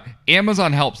shop around.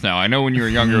 Amazon helps now. I know when you were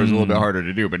younger it was a little bit harder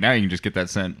to do, but now you can just get that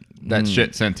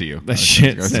shit sent to you. That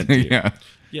shit sent to you. Yeah.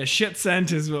 Yeah, shit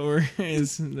scent is what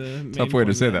is the main Tough way to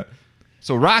point say of that.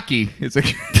 So Rocky is a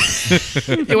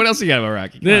Yeah, what else you got about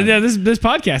Rocky? Yeah, this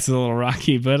podcast is a little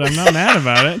rocky, but I'm not mad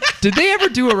about it. Did they ever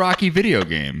do a Rocky video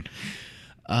game?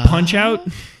 Punch Out?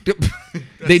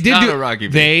 They did not do a Rocky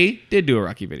video. They did do a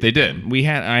Rocky video. They did.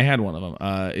 I had one of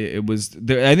them. It was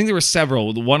there, I think there were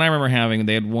several. The one I remember having,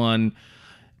 they had one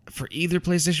for either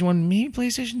PlayStation 1, maybe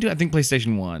PlayStation 2. I think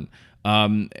PlayStation 1.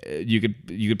 You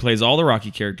could play as all the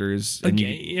Rocky characters. And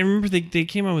I remember they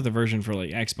came out with a version for like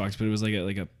Xbox, but it was like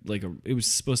a it was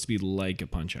supposed to be like a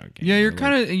Punch Out game. Yeah, you're Or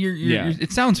kind of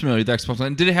it sounds familiar with Xbox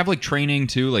One. Did it have like training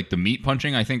too? Like the meat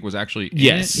punching, I think was actually in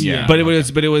yes, it? yeah. But it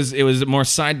was more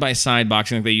side by side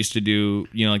boxing like they used to do,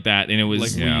 like that, and it was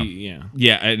like yeah.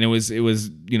 Yeah, and it was I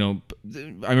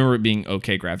remember it being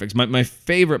okay graphics. My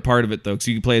favorite part of it though, because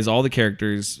you could play as all the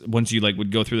characters once you like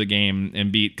would go through the game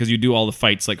and beat, because you do all the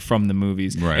fights like from the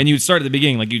movies, Right. and you'd start at the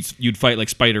beginning, like you'd fight like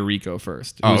Spider Rico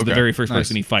first. It was the okay. very first Nice.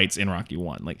 person he fights in Rocky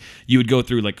 1. Like you would go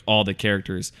through like all the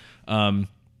characters.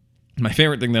 My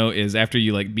favorite thing though is after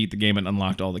you like beat the game and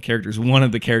unlocked all the characters, one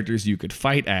of the characters you could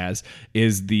fight as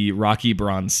is the Rocky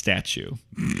bronze statue.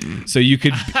 So you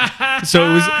could,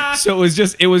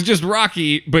 it was just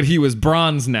Rocky, but he was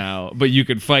bronze now. But you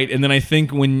could fight, and then I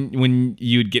think when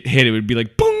you'd get hit, it would be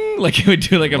like boom, like it would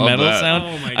do like a Love metal that. sound.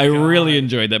 Oh my I really God.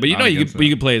 enjoyed that. But Not you against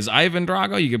could play as Ivan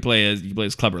Drago, you could play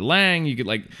as Clubber Lang, you could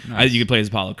you could play as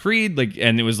Apollo Creed, like,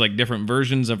 and it was like different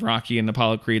versions of Rocky and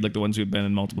Apollo Creed, like the ones who had been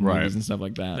in multiple Right. movies and stuff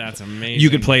like that. That's amazing. You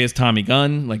could play as Tommy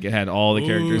Gunn, like it had all the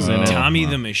characters in it. Tommy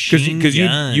the Machine Because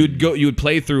Gun. you would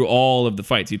play through all of the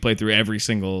fights. You'd play through every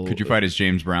single. Could you fight as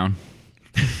James Brown?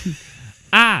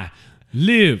 I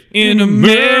live in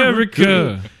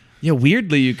America. Yeah,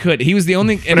 weirdly you could. He was the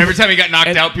only. But every time he got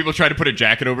knocked out, people tried to put a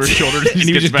jacket over his shoulder and and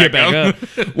he would just get back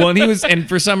up. Well, and he was, and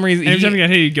for some reason, Every time he got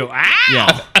hit, he'd go, ah!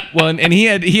 yeah. Well, and he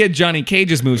had Johnny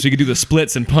Cage's moves, so he could do the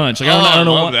splits and punch. Like I don't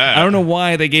know love why, that. I don't know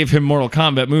why they gave him Mortal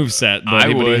Kombat moveset, but I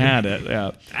but he would. had it.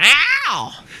 Yeah.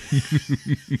 Ow!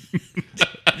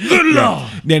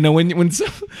 Yeah, no.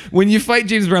 When you fight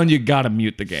James Brown, you gotta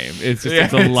mute the game. It's just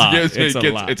it's a lot. It's a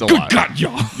lot. It's a lot. God,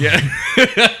 y'all. Yeah.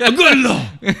 Good lord.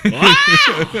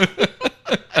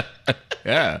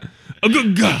 Yeah. A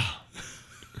good God.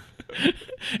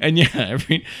 And yeah,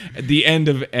 at the end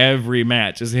of every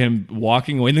match is him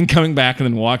walking away, and then coming back, and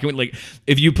then walking away. Like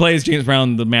if you play as James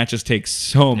Brown, the matches take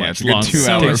so much it's a good longer. 2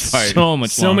 hour Takes fight. So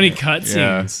much. So longer. many cutscenes.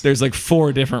 Yeah. There's like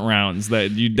 4 different rounds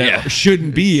that Yeah.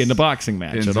 shouldn't be in the boxing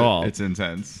match at all. It's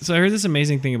intense. So I heard this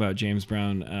amazing thing about James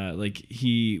Brown. Like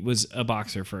he was a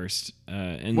boxer first.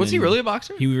 And Was he then really a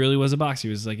boxer? He really was a boxer.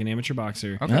 He was like an amateur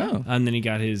boxer. Okay. Oh. And then he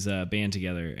got his band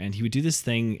together, and he would do this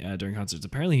thing during concerts.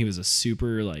 Apparently, he was a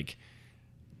super like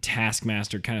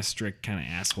taskmaster, kind of strict, kind of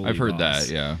asshole. I've heard that,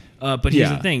 yeah. But here's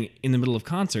Yeah. the thing: in the middle of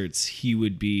concerts, he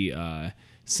would be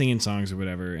singing songs or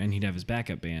whatever, and he'd have his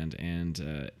backup band.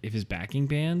 And if his backing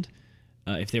band,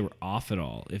 if they were off at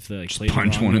all, if they like played the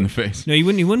punch wrong one in note- the face. No, he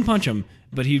wouldn't punch him,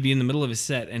 but he'd be in the middle of his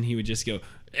set, and he would just go,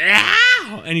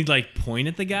 "Ow!" and he'd like point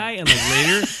at the guy, and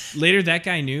like later that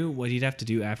guy knew what he'd have to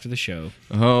do after the show.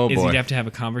 Oh, is boy. he'd have to have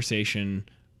a conversation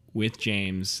with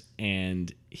James,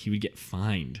 and he would get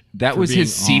fined. That for was being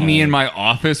his see me all- in my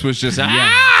office was just, Like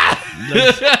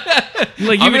I'm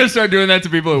you going to would, start doing that to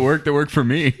people at work that work for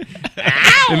me.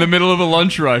 In the middle of a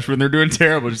lunch rush when they're doing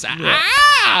terrible. Just,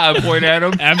 point at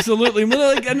them. absolutely,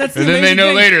 well, like, and that's the And then they amazing know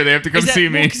thing. later they have to come Is that- see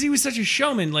me. because he was such a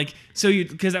showman. Like,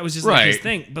 because that was just like his Right.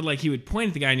 thing. But like, he would point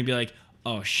at the guy and he'd be like,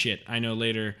 "Oh shit, I know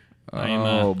later."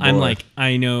 Oh, I'm boy. like,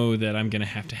 I know that I'm gonna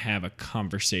have a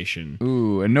conversation.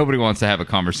 Ooh, and nobody wants to have a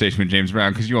conversation with James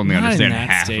Brown because you only Not understand in that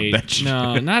half state. of that shit.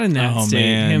 No, not in that Oh, state.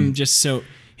 man.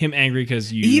 Him angry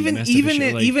because you even messed up his show.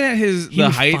 Like, at his he the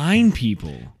would height. fine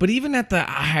people. But even at the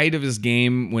height of his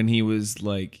game, when he was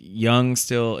like young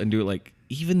still, and do it like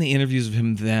even the interviews of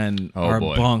him then Oh, are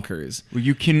boy. bonkers. Well,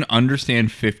 you can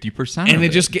understand 50% And of it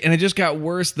just got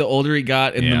worse the older he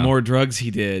got and the Yeah. more drugs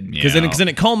he did. Because Yeah. then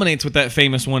it culminates with that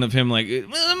famous one of him like, man,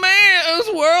 this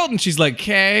world, and she's like,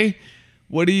 "Hey,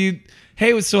 what do you?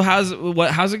 Hey, so how's it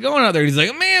going out there?" And he's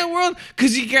like, "Man, world,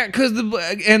 because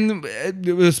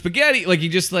the spaghetti." Like he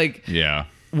just like Yeah.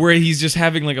 where he's just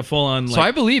having like a full on. Like, So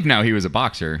I believe now he was a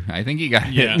boxer. I think he got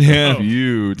hit Yeah. a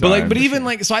few times. but even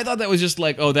like, so I thought that was just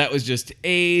like, oh, that was just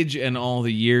age and all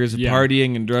the years of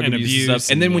partying and drug And abuse and abuse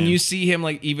stuff. And then when and, you see him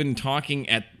like even talking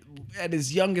at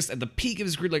his youngest, at the peak of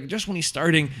his career, like just when he's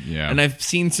starting. Yeah. And I've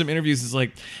seen some interviews. It's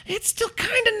like it's still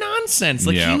kind of nonsense.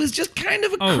 Like Yeah. he was just kind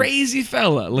of a crazy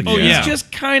fella. Like he yeah. was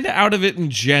just kind of out of it in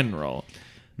general.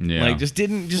 Yeah. Like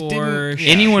didn't. For Yeah,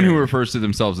 Anyone sure. who refers to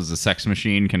themselves as a sex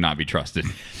machine cannot be trusted.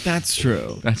 That's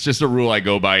true. That's just a rule I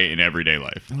go by in everyday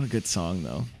life. What a good song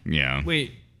though. Yeah.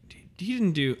 Wait, he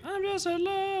didn't do "I'm Just a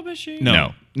Love Machine."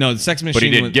 No. No, the Sex Machine. But he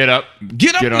did was- get up.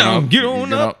 Get up now. up, Get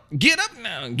on up. Get up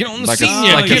now. Get on the Like a-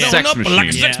 scene. like a Get sex on up machine. like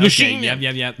a sex machine.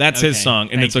 Yep. That's his Okay. song,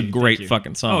 and Thank it's a you, great thank you.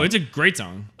 fucking song. Oh, it's a great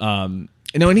song.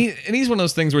 No, and he's one of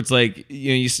those things where it's like, you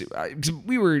know, you see, 'cause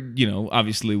we were, you know,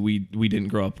 obviously we didn't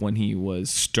grow up when he was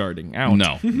starting out.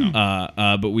 No.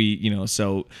 But we, you know,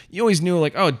 so you always knew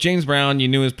like, oh, James Brown, you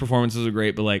knew his performances were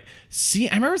great, but like,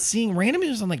 I remember seeing randomly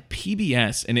it was on like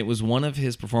PBS, and it was one of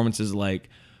his performances like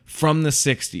from the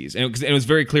 60s, and it was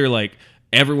very clear like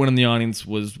everyone in the audience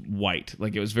was white.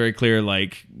 Like it was very clear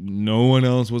like no one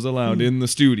else was allowed in the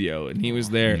studio, and he was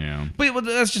there. Yeah. But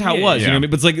that's just how it was, you know what I mean?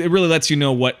 But it's like it really lets you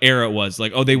know what era it was.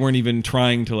 Like, oh, they weren't even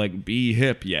trying to like be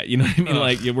hip yet. You know what I mean?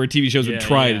 Like where TV shows would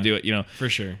try to do it, you know. For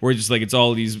sure. Where just like it's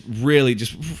all these really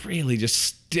just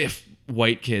stiff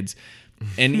white kids.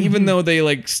 And even though they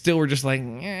like still were just like,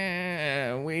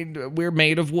 we're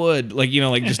made of wood, like, you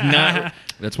know, like just not.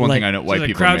 That's one thing I know. White There's a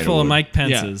people crowd made full of wood. Mike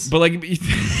Yeah, Pences. but like,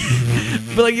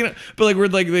 but like, you know, but like we're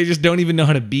like they just don't even know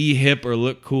how to be hip or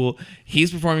look cool.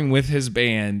 He's performing with his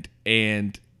band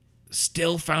and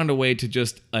still found a way to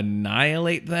just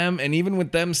annihilate them, and even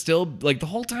with them still like the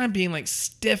whole time being like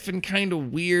stiff and kind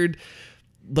of weird.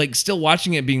 Like still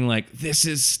watching it being like, this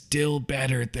is still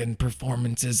better than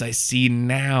performances I see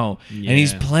now. And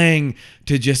he's playing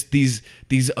to just these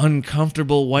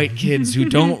uncomfortable white kids who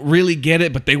don't really get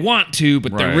it, but they want to,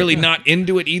 but they're Right. really not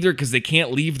into it either because they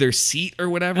can't leave their seat or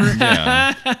whatever.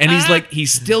 And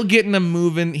he's still getting them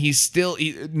moving.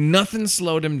 Nothing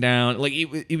slowed him down. Like he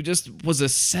just was a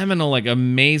seminal, like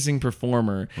amazing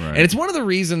performer. Right. And it's one of the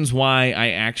reasons why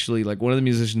I actually like one of the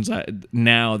musicians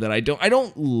now that I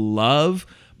don't love,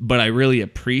 but I really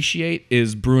appreciate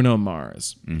is Bruno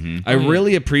Mars. I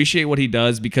really appreciate what he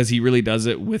does because he really does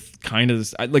it with kind of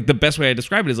this, like the best way I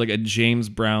describe it is like a James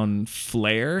Brown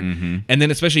flair. And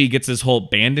then especially he gets his whole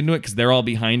band into it because they're all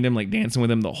behind him, like dancing with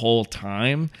him the whole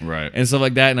time. Right. And stuff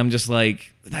like that. And I'm just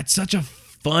like, that's such a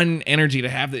fun energy to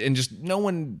have, and just no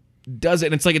one does it.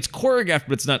 And it's like it's choreographed,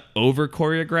 but it's not over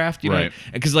choreographed, you know? Right.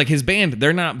 Because like his band,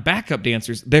 they're not backup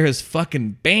dancers; they're his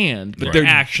fucking band. But Right. they're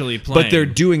actually playing. But they're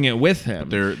doing it with him.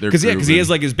 They're because he grooving. has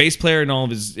like his bass player and all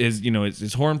of his you know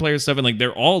his horn player stuff, and like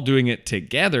they're all doing it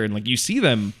together, and like you see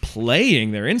them playing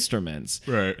their instruments,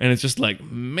 Right. And it's just like,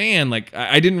 man, like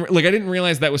I didn't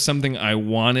realize that was something I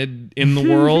wanted in the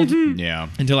world Yeah.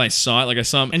 until I saw it. Like I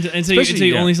saw him, until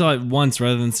you only saw it once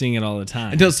rather than seeing it all the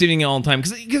time. until seeing it all the time,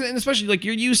 because and especially like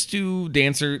you're used to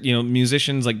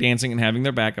musicians like dancing and having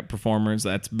their backup performers.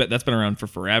 That's been around for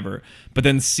forever. But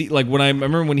then see like when I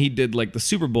remember when he did like the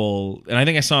Super Bowl, and I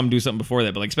think I saw him do something before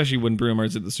that, but like especially when Bruno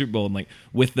Mars did the Super Bowl and like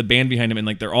with the band behind him and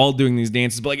like they're all doing these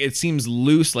dances, but like it seems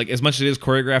loose. Like as much as it is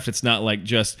choreographed, it's not like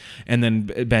just and then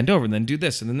bend over and then do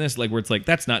this and then this. Like where it's like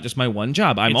that's not just my one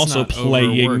job. I'm It's also not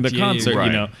playing overworked. the Yeah, concert, right.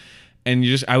 you know. And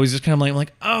I was just kind of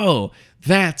like, oh,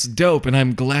 that's dope, and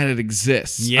I'm glad it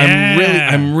exists. Yeah.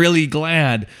 I'm really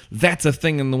glad that's a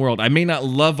thing in the world. I may not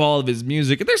love all of his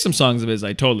music, and there's some songs of his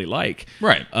I totally like,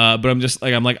 Right. But I'm just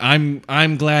like,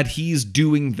 I'm glad he's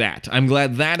doing that. I'm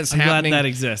glad that is I'm glad happening. that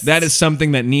exists. That is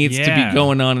something that needs to Yeah. be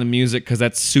going on in music because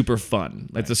that's super fun.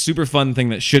 That's a super fun thing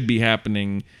that should be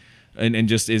happening, and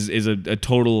just is a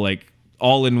total like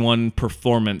all-in-one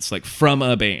performance like from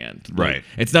a band. Like, Right.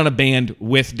 it's not a band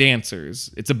with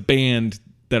dancers. It's a band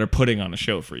that are putting on a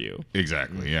show for you.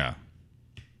 Exactly. Yeah.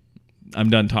 I'm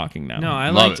done talking now. No,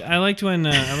 I Love liked when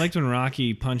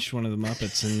Rocky punched one of the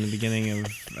Muppets in the beginning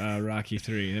of Rocky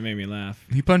 3. That made me laugh.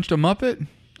 He punched a Muppet?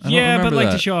 I don't Yeah, but remember like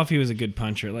that. to show off he was a good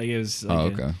puncher. Like it was. Like Oh,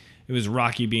 okay. it was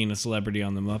Rocky being a celebrity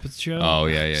on the Muppets show. Oh,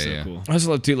 yeah, So yeah. cool. I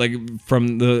also love too, like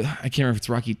from the I can't remember if it's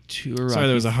Rocky 2 or Rocky. Sorry,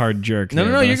 there was a hard jerk. No,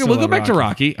 there, no, but I you're still good. We'll go love back to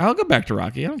Rocky. I'll go back to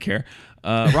Rocky. I don't care.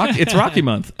 Rocky, it's Rocky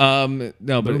month.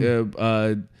 No,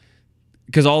 but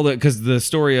because the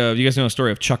story of you guys know the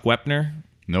story of Chuck Wepner.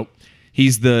 Nope.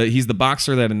 He's the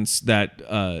boxer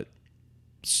that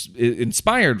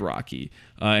inspired Rocky,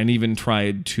 and even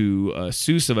tried to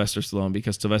sue Sylvester Stallone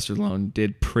because Sylvester Stallone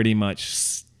did pretty much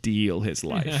steal his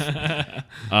life.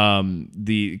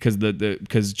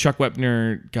 Because Chuck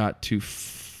Wepner got to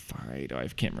fight. I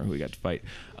can't remember who he got to fight.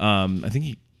 I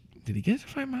think did he get to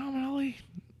fight Muhammad Ali?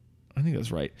 I think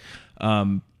that's right.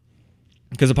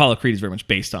 Because Apollo Creed is very much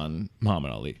based on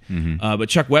Muhammad Ali. But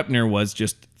Chuck Wepner was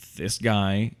just this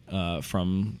guy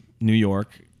from New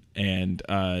York. And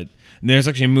there's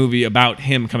actually a movie about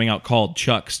him coming out called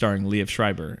Chuck, starring Liev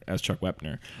Schreiber as Chuck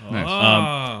Wepner.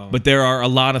 Nice. But there are a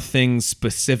lot of things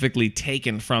specifically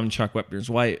taken from Chuck Wepner's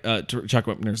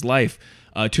life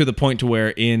to the point to where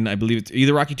in, I believe it's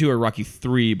either Rocky 2 or Rocky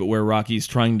 3, but where Rocky's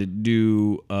trying to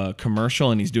do a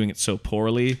commercial and he's doing it so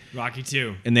poorly. Rocky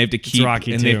 2. And they have to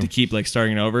keep like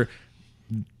starting it over.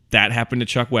 That happened to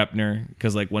Chuck Wepner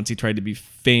because like once he tried to be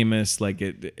famous, like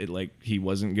it like he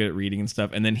wasn't good at reading and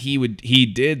stuff. And then he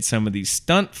did some of these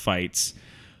stunt fights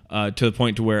to the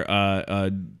point to where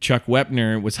Chuck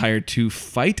Wepner was hired to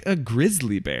fight a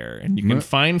grizzly bear, and you can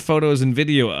find photos and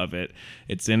video of it.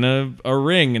 It's in a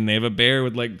ring, and they have a bear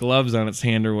with like gloves on its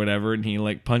hand or whatever, and he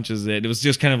like punches it. It was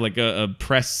just kind of like a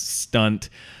press stunt,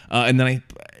 and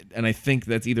I think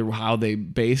that's either how they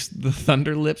based the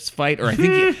Thunder Lips fight, or I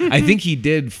think he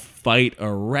did fight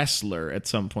a wrestler at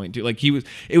some point too. Like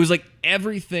it was like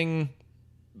everything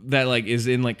that like is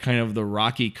in like kind of the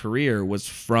Rocky career was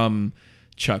from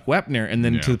Chuck Wepner, and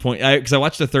then to the point because I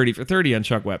watched the 30 for 30 on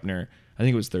Chuck Wepner. I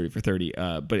think it was 30 for 30,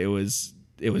 but it was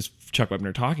Chuck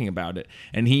Wepner talking about it,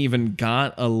 and he even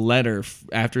got a letter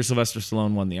after Sylvester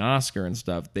Stallone won the Oscar and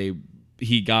stuff.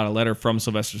 He got a letter from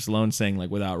Sylvester Stallone saying like,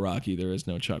 without Rocky there is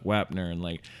no Chuck Wepner, and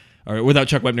like, or without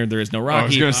Chuck Wepner there is no Rocky. I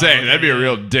was gonna say that'd be a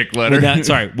real dick letter.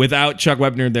 Without Chuck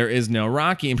Wepner there is no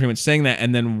Rocky, and pretty much saying that.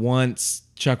 And then once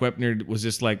Chuck Wepner was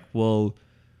just like, well,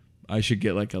 I should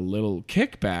get like a little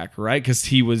kickback, right? Because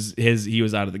he was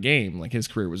out of the game, like his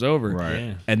career was over, right?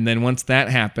 Yeah. And then once that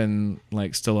happened,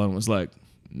 like Stallone was like,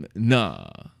 nah,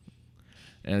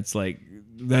 and it's like.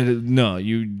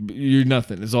 You're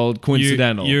nothing. It's all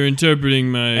coincidental. You're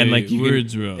interpreting my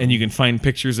words wrong. And you can find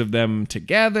pictures of them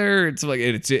together. It's like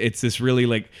it's this really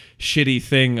like shitty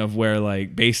thing of where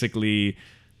like basically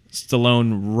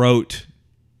Stallone wrote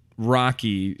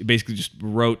Rocky, basically just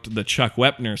wrote the Chuck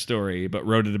Wepner story, but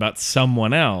wrote it about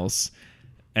someone else,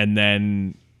 and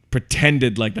then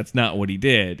pretended like that's not what he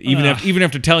did, even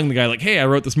after telling the guy like, hey, I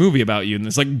wrote this movie about you, and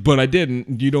it's like, but I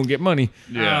didn't, you don't get money.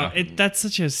 That's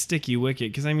such a sticky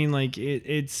wicket, because I mean like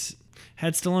it's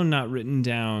had Stallone not written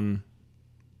down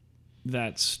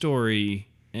that story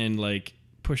and like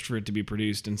pushed for it to be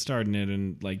produced and starred in it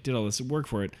and like did all this work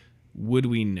for it, would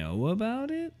we know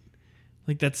about it?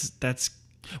 Like that's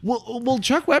Well,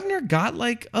 Chuck Wepner got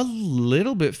like a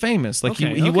little bit famous. Like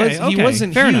he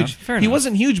wasn't Fair huge. Enough. He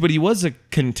wasn't huge, but he was a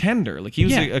contender. Like he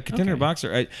was a contender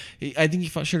boxer. I think he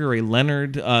fought Sugar Ray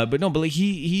Leonard. But like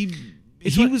he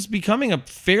was becoming a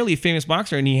fairly famous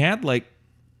boxer, and he had like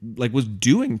was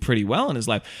doing pretty well in his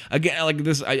life. Again, like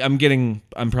this, I'm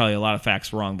probably a lot of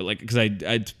facts wrong, but like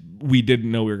because we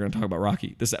didn't know we were going to talk about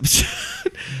Rocky this episode.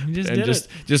 We just and just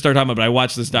start talking about. But I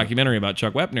watched this documentary about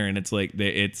Chuck Wepner, and it's like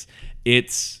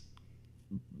it's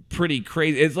pretty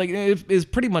crazy. It's like it's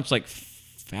pretty much like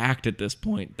fact at this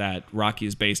point that Rocky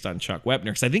is based on Chuck Wepner.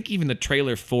 Because I think even the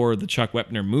trailer for the Chuck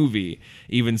Wepner movie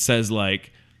even says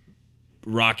like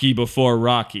Rocky before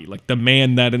Rocky, like the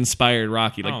man that inspired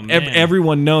Rocky. Like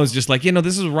everyone knows, just like,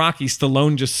 this is Rocky.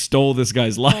 Stallone just stole this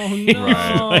guy's life. Oh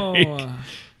no! Like,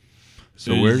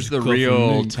 so where's the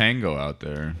real Tango out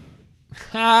there?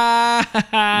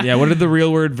 Yeah, what are the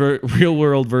real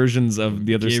world versions of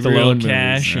the other Gabriel Stallone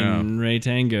Cash movies? and Ray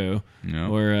Tango,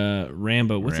 or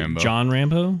Rambo? What's Rambo. it? John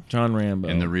Rambo? John Rambo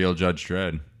And the real Judge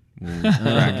Dredd. We'll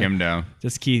track him down.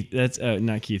 That's Keith. That's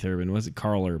not Keith Urban. Was it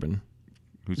Carl Urban?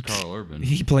 Who's Carl Urban?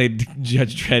 He played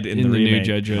Judge Dredd in the new remake,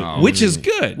 Judge Dredd, which is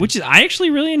good. I actually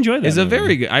really enjoyed that. It's a movie.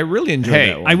 very good. I really enjoyed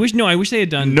that one. I wish they had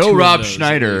done No two of Rob those,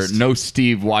 Schneider, at least. no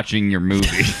Steve watching your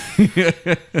movie.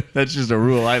 That's just a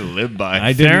rule I live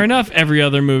by. Fair enough. Every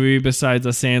other movie besides a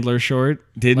Sandler short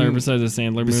besides a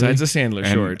Sandler movie. Besides a Sandler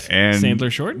short. And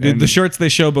Sandler short? The shorts they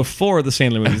show before the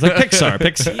Sandler movies, like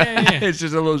Pixar. Yeah. It's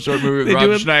just a little short movie with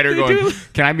Rob Schneider going,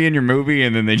 can I be in your movie?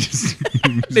 And then they just...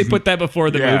 They put that before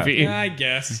the movie. I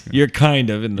guess. You're kind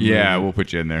of in the movie. Yeah, we'll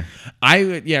put you in there. I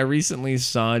recently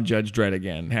saw Judge Dredd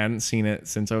again. Hadn't seen it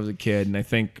since I was a kid, and I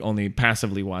think only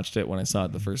passively watched it when I saw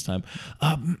it the first time.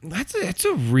 It's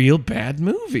a really real bad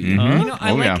movie. Mm-hmm. Huh? You know,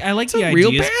 I like It's the a ideas.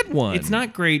 real bad one. It's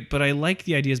not great, but I like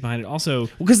the ideas behind it. Also,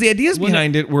 Because the ideas Well,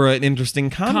 behind it were an interesting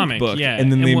comic book, yeah.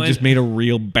 and then And they well, just made a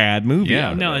real bad movie. Yeah.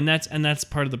 out of no, it. and that's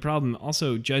part of the problem.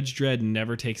 Also, Judge Dredd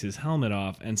never takes his helmet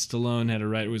off, and Stallone had a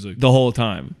right. It was like, the whole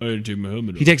time I didn't take my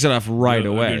helmet off. he takes it off right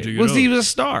No, I away. gotta take it Well, he off. was a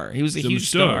star. He was a I'm huge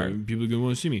star. People are gonna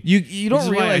want to see me. You This don't is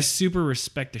why I realize. super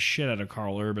respect the shit out of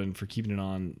Carl Urban for keeping it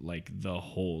on like the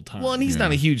whole time. Well, and he's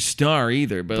not a huge star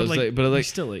either, but he's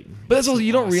still like. But that's also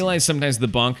you don't awesome. realize sometimes the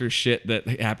bonkers shit that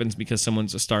happens because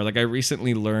someone's a star. Like I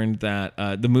recently learned that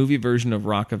the movie version of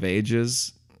Rock of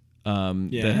Ages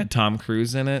that had Tom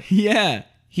Cruise in it. Yeah.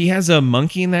 He has a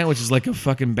monkey in that, which is like a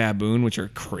fucking baboon, which are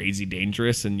crazy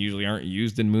dangerous and usually aren't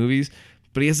used in movies.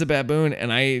 But he has a baboon,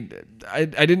 and I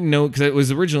didn't know because it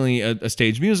was originally a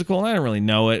stage musical, and I didn't really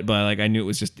know it, but like I knew it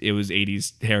was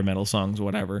 80s hair metal songs,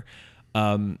 whatever.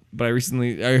 But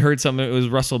I heard something. It was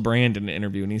Russell Brand in an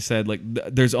interview, and he said like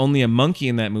there's only a monkey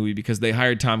in that movie because they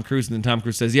hired Tom Cruise, and then Tom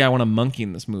Cruise says, "Yeah, I want a monkey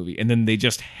in this movie," and then they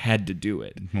just had to do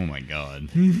it. Oh my god.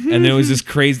 And there was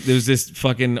this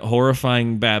fucking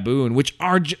horrifying baboon, which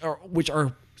are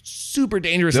super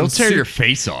dangerous. They'll and tear your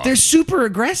face off. They're super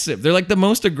aggressive. They're like the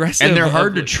most aggressive, And they're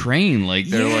hard to of- train. Like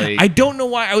they're Yeah. like I don't know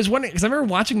why. I was wondering because I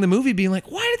remember watching the movie, being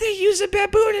like, "Why did they use a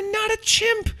baboon and not a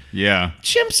chimp? yeah.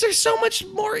 Chimps are so much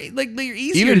more like they're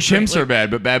easier. Even to train. chimps are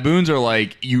bad, but baboons are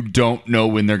like you don't know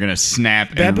when they're gonna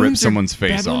snap and rip someone's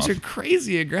face baboons off. are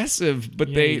crazy aggressive, but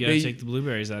Yeah, they you gotta they take the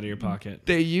blueberries out of your pocket.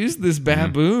 they used this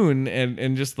baboon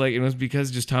and just like it was because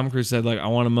just Tom Cruise said like I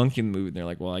want a monkey in the movie. And they're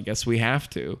like, well, I guess we have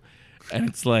to. And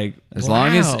it's like As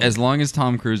wow. long as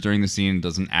Tom Cruise during the scene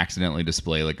doesn't accidentally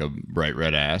display like a bright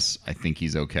red ass, I think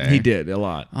he's okay. He did a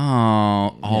lot.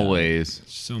 Oh, always.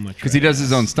 So much Because he does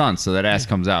his own stunts, so that ass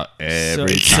comes out every time.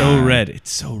 It's so red.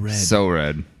 It's so red. So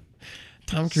red.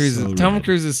 Tom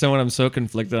Cruise is someone I'm so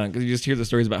conflicted on because you just hear the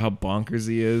stories about how bonkers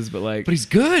he is, but like But he's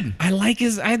good. I like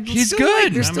his. He's still good.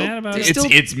 Like, they're I'm still, mad about they're it.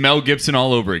 still- It's Mel Gibson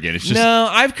all over again. It's just no,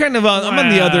 I've kind of I'm on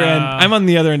the other end. Wow. I'm on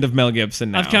the other end of Mel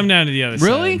Gibson now. I've come down to the other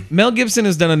Really? side. Mel Gibson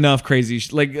has done enough crazy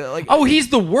like Oh, he's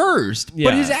the worst. Yeah.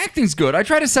 But his acting's good. I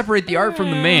try to separate the art from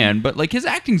the man, but like his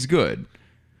acting's good.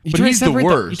 you But try to he's the separate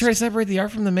worst. You try to separate the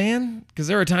art from the man because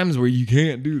there are times where you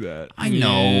can't do that. I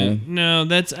know. No,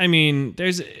 that's. I mean,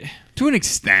 there's. To an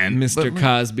extent. Mr. but-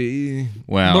 Cosby.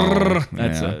 Well,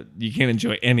 That's yeah. you can't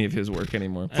enjoy any of his work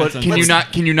anymore. But That's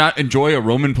can you not enjoy a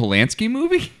Roman Polanski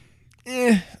movie?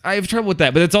 I have trouble with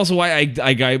that, but that's also why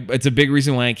it's a big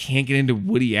reason why I can't get into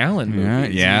Woody Allen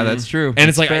movies. Yeah, that's true. And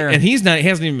it's like, fair. and he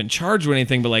hasn't even been charged with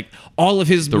anything, but like all of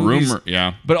his the movies, rumor,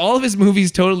 yeah. But all of his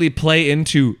movies totally play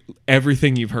into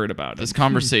everything you've heard about him. This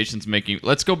conversation's making.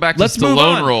 Let's go back to Let's move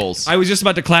Stallone on. roles. I was just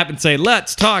about to clap and say,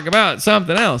 let's talk about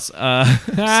something else.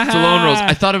 Stallone roles.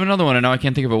 I thought of another one, and now I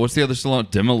can't think of it. What's the other Stallone?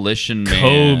 Demolition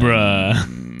Man. Cobra.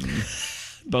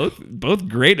 both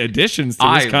great additions to this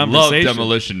I love conversation.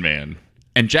 Demolition Man.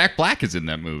 And Jack Black is in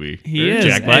that movie. He is.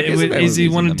 Jack Black is in that Is he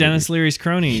movie. one He's in of that Dennis Leary's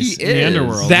cronies He in the is.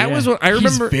 underworld? That Yeah. was what I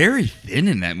remember. He's very thin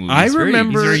in that movie. I He's very-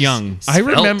 remember. he's very young.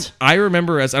 I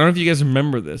remember us. I don't know if you guys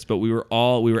remember this, but we were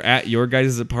at your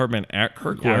guys' apartment at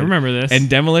Kirkwood. Yeah, I remember this. And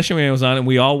Demolition Man was on, and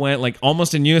we all went like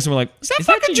almost in unison. We're like, "Is that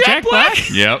fucking Jack Black?"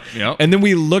 Yep. And then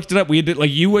we looked it up. We did like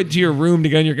you went to your room to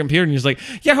go on your computer, and you're just like,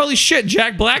 "Yeah, holy shit,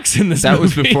 Jack Black's in this." That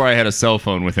was movie." before I had a cell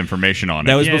phone with information on it.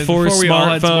 That was Yeah, before before we all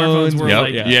had smartphones. smartphones, we're Yep.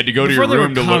 like- yeah. You had to go to Before your they were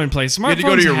room to look. commonplace. You had to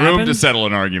go to your Smartphones room to happened. settle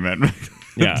an argument.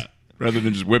 Yeah. Rather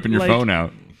than just whipping your Like- phone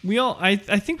out. We all. I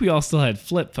think we all still had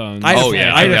flip phones. I had a- Oh,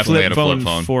 yeah, I I had a definitely flip had a phone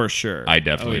flip phone. for sure. I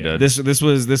definitely yeah. did. This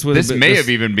was This may have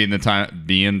even been the time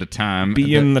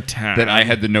that I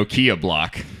had the Nokia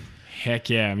block.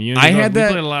 Heck yeah! We had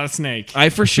that- played a lot of Snake. I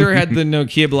for sure had the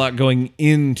Nokia block going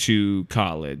into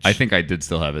college. I think I did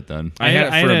still have it then. I had it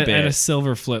for a I had bit. a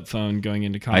silver flip phone going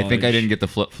into college. I think I didn't get the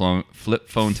flip phone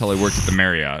till I worked at the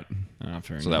Marriott. Oh,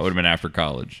 fair So that would have been after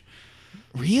college.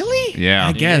 Really? Yeah.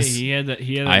 I guess. He had the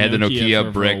I had the Nokia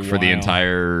for brick a for the while.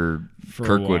 entire For a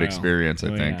Kirkwood while. experience, I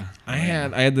Oh, think. yeah.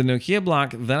 I had the Nokia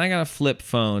block. Then I got a flip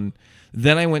phone.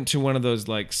 Then I went to one of those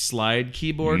like slide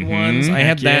keyboard ones. I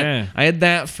had Heck that. yeah. I had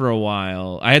that for a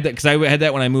while. I had that because I had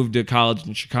that when I moved to college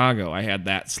in Chicago. I had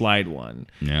that slide one.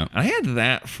 Yeah. I had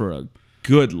that for a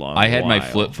good long. I had my while.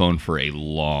 flip phone for a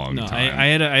long No, time. I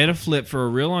had a flip for a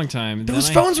real long time. Then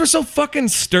Those phones were so fucking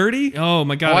sturdy. Oh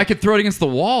my god! I could throw it against the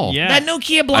wall. Yeah. That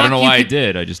Nokia block. I don't know you why I could-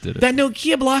 did. I just did it. That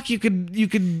Nokia block, you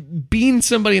could bean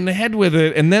somebody in the head with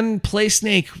it, and then play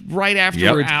Snake right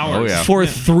afterwards Oh, yeah. for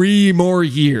 3 more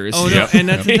years. Oh no! Yep. And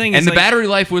that's the thing. And is, the like, battery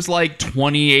life was like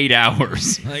 28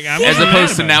 hours. Like, I'm As not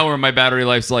opposed to mad now where my battery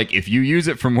life's like, if you use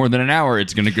it for more than an hour,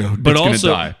 it's going to go, But it's going to also,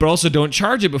 die. but also, don't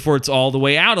charge it before it's all the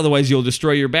way out. Otherwise, you'll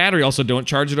destroy your battery. Also, don't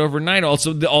charge it overnight.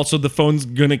 Also, the phone's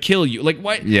gonna kill you. Like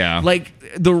what? Yeah. Like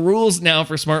the rules now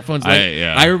for smartphones.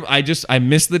 Like, I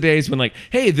miss the days when like,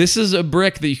 hey, this is a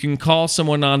brick that you can call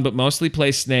someone on, but mostly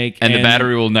play Snake, and the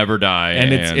battery will never die,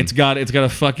 and it's got a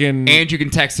fucking, and you can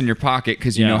text in your pocket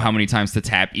because you know how many times to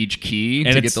tap each key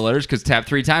to get the letters. Because tap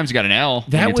 3 times, you got an L.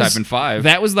 That was typing 5.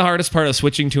 That was the hardest part of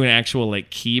switching to an actual like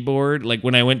keyboard. Like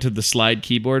when I went to the slide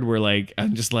keyboard, where like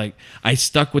I'm just like I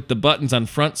stuck with the buttons on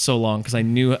front so long because I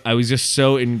knew I was just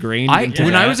so ingrained.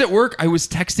 When I was at work, I was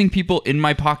texting people in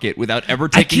my pocket without ever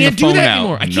taking the phone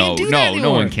out. I can't do that anymore.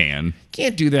 No one can.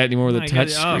 Can't do that anymore with a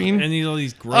touch screen. And all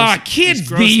these gross kids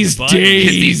gross these buttons. days.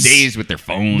 Kids these days with their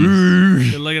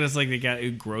phones. They look at us like they got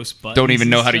gross buttons. Don't even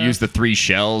know how to use the 3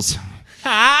 shells.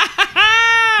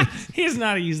 He does not know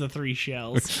how to use the 3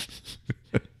 shells.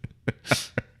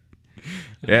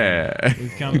 Yeah.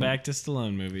 We've come back to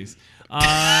Stallone movies.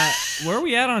 Where are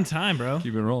we at on time, bro?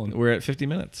 Keep it rolling. We're at 50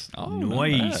 minutes. Oh,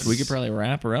 nice. We could probably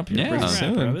wrap her up here pretty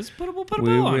soon. Bro. Let's put a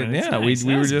bow on it.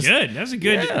 We were just good. That was a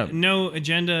good no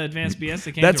agenda advanced BS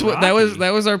that came.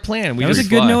 That was our plan. That was a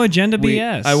good no agenda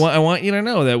BS. I want you to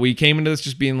know that we came into this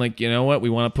just being like, you know what, we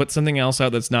want to put something else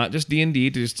out that's not just D&D,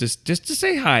 just to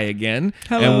say hi again.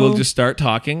 Hello. And we'll just start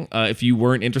talking. If you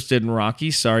weren't interested in Rocky,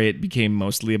 sorry, it became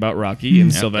mostly about Rocky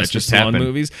and Sylvester Stallone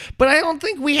movies. But I don't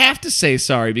think we have to say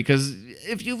sorry, because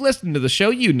if you've listened to the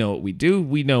show, you know what we do.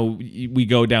 We know we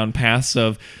go down paths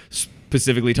of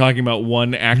specifically talking about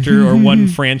one actor or one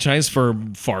franchise for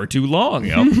far too long.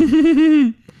 Yep.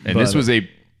 And this was it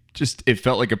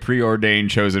felt like a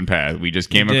preordained chosen path. We just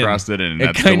came across it, and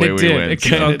that's the way we went. It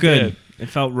felt good. It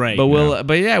felt right. But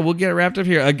we'll get it wrapped up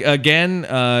here.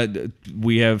 Again,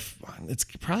 we have, it's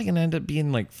probably going to end up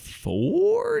being like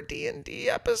 4 D&D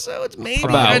episodes, maybe.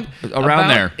 About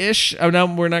there. Ish. Oh, no,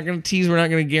 we're not going to tease, we're not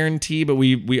going to guarantee, but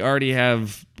we already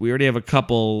have a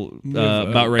couple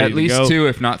about ready to go. At least 2,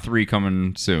 if not 3,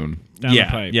 coming soon. Down the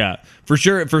pipe. Yeah. For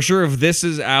sure, if this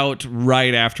is out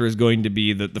right after is going to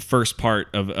be the first part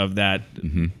of that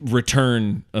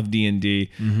return of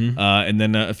D&D, and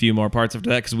then a few more parts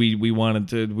after that, because we wanted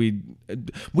to, we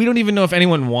don't even know if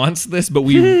anyone wants this, but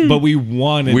we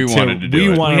wanted to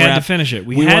do it. We had to finish it.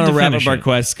 We had to wrap up our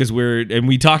quest, because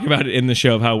we talk about it in the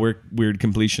show of how we're weird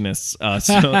completionists.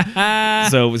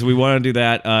 So we want to do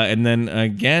that, and then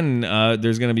again,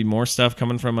 there's going to be more stuff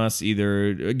coming from us. Either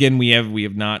again, we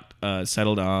have not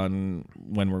settled on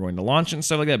when we're going to launch and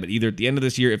stuff like that, but either at the end of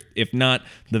this year, if not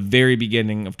the very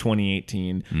beginning of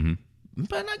 2018.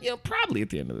 But not, probably at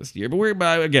the end of this year. But we're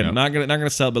not gonna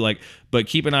sell. But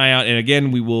keep an eye out. And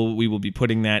again, we will be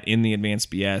putting that in the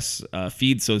Advanced BS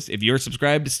feed. So if you're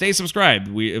subscribed, stay subscribed.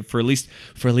 For at least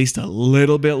a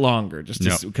little bit longer, just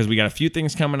because we got a few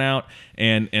things coming out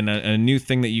and a new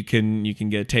thing that you can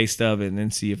get a taste of, and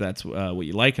then see if that's what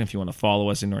you like, and if you want to follow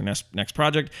us into our next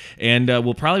project. And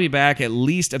we'll probably be back at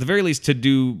the very least to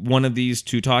do one of these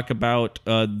to talk about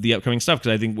the upcoming stuff,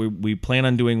 because I think we plan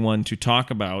on doing one to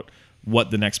talk about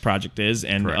what the next project is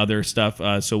and other stuff.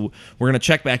 So we're going to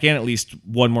check back in at least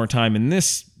one more time in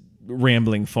this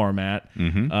rambling format.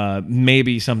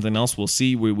 Maybe something else, we'll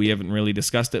see. We haven't really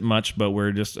discussed it much, but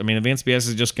Advanced BS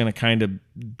is just going to kind of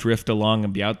drift along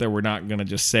and be out there. We're not going to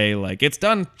just say like, it's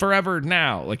done forever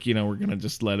now. Like, we're going to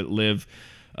just let it live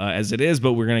as it is,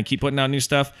 but we're going to keep putting out new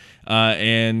stuff.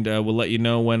 And we'll let you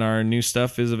know when our new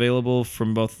stuff is available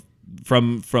from both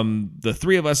from the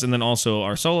 3 of us, and then also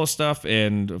our solo stuff.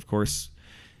 And of course,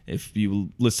 if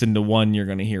you listen to one, you're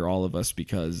going to hear all of us,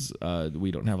 because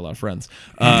we don't have a lot of friends.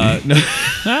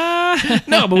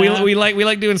 No, but we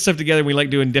like doing stuff together. We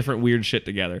like doing different weird shit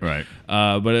together. Right.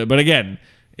 But again,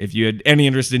 if you had any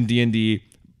interest in D&D,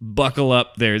 buckle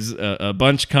up. There's a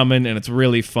bunch coming, and it's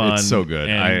really fun. It's so good.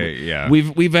 And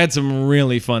we've had some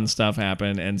really fun stuff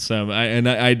happen, and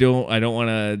I don't want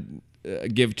to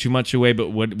give too much away, but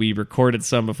what we recorded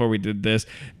some before we did this,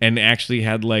 and actually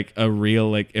had like a real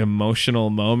like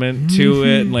emotional moment to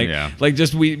it, and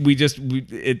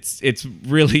it's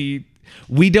really,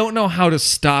 we don't know how to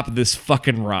stop this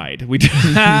fucking ride. And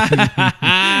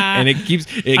it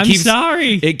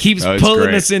keeps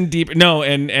pulling us in deeper. No,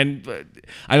 and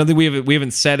I don't think we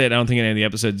haven't said it. I don't think in any of the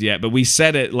episodes yet, but we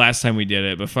said it last time we did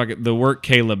it. But fuck it, the work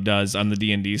Caleb does on the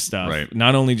D&D stuff, right.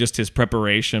 Not only just his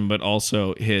preparation, but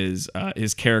also his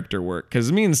character work. Because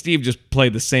me and Steve just play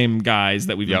the same guys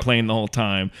that we've been playing the whole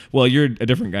time. Well, you're a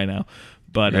different guy now.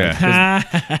 But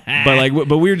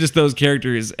but we were just those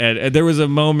characters, and there was a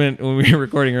moment when we were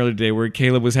recording earlier today where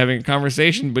Caleb was having a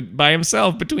conversation, but by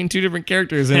himself between 2 different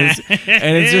characters, and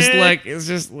it's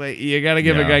just like you got to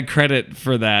give a guy credit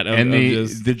for that.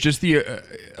 The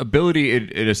ability,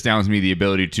 it astounds me, the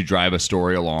ability to drive a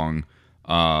story along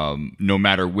no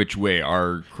matter which way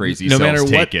our crazy no selves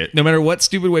matter take what, it. No matter what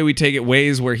stupid way we take it,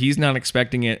 ways where he's not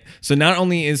expecting it. So not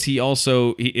only is he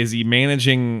also is he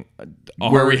managing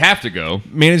where we have to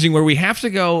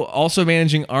go, also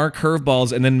managing our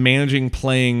curveballs, and then managing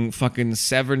playing fucking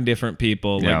 7 different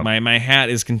people. Yeah. Like my hat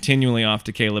is continually off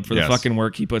to Caleb for the fucking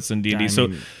work he puts in D&D.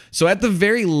 So at the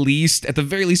very least,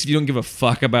 if you don't give a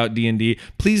fuck about D&D,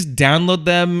 please download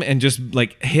them and just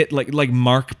like hit like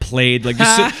mark played, like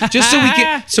just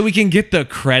so we can get the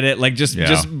credit, like just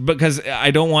because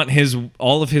I don't want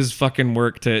all of his fucking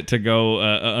work to go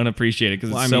unappreciated,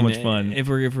 because it's so much fun. If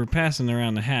we're passing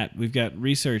around the hat, we've got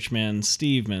research man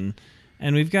Steveman,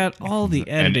 and we've got all the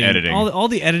editing. All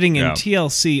the editing and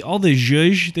TLC, all the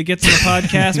zhuzh that gets in the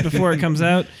podcast before it comes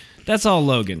out. That's all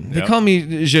Logan. They call me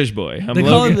Zhuzh Boy. I'm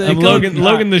Logan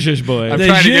the Zhuzh Boy. I'm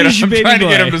trying to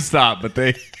get him to stop, but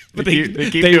they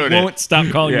keep doing won't stop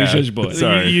calling me Zhuzh Boy.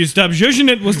 Sorry. You stop zhuzhing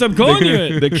it, we'll stop calling you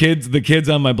it. The kids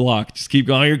on my block just keep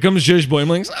going, here comes Zhuzh Boy. I'm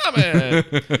like, stop it.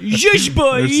 Zhuzh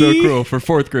Boy. It's so cruel. For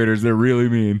 4th graders, they're really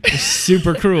mean.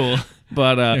 Super cruel.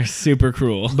 But they're super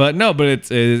cruel. But no, but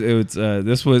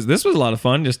this was a lot of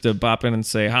fun just to pop in and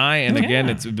say hi. And again,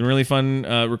 it's been really fun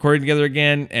recording together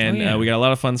again, and we got a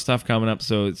lot of fun stuff coming up.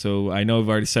 So I know I've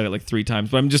already said it like 3 times,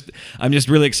 but I'm just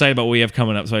really excited about what we have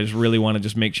coming up. So I just really want to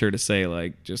just make sure to say,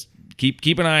 like, just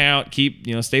keep an eye out,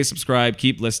 stay subscribed,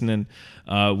 keep listening.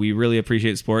 We really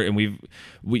appreciate the support, and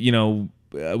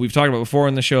we've talked about before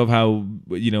in the show of how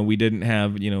we didn't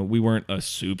have we weren't a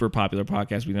super popular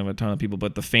podcast. We didn't have a ton of people,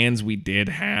 but the fans we did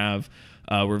have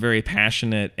were very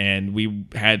passionate, and we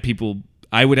had people.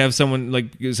 I would have several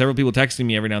people texting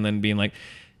me every now and then being like,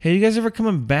 hey, you guys ever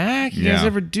coming back? You guys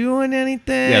ever doing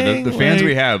anything? Yeah, the fans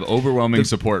we have, overwhelming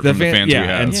support from the fans we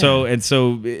have.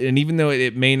 And even though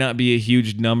it may not be a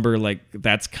huge number, like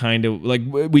that's kind of like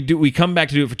we come back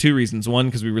to do it for 2 reasons. 1,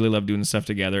 because we really love doing stuff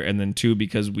together, and then 2,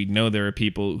 because we know there are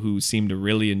people who seem to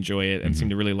really enjoy it and seem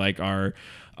to really like our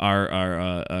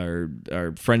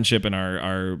friendship and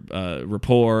our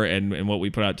rapport and what we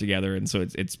put out together. And so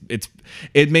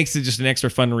it makes it just an extra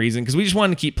fun reason, because we just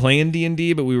wanted to keep playing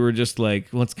D&D, but we were just like,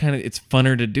 well, it's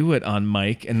funner to do it on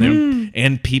mic, and then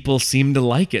and people seem to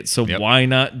like it, so why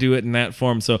not do it in that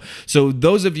form? So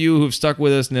those of you who've stuck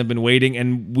with us and have been waiting,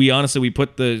 and we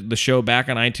put the show back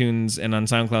on iTunes and on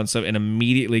SoundCloud and stuff, and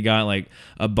immediately got like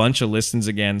a bunch of listens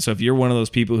again. So if you're one of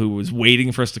those people who was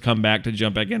waiting for us to come back to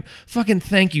jump back in, fucking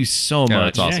thank you so much.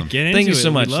 That's awesome. Thank you so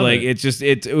much. Like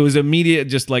it was immediate.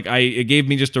 Just like it gave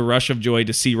me just a rush of joy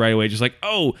to see right away. Just like,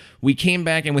 oh, we came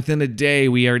back, and within a day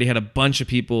we already had a bunch of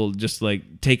people just like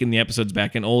taking the episodes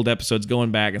back and old episodes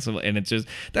going back and stuff. And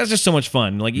that's just so much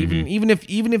fun. Like even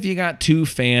if you got 2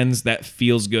 fans, that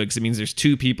feels good, because it means there's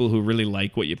 2 people who really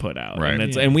like what you put out.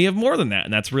 Right. And we have more than that,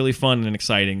 and that's really fun and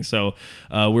exciting. So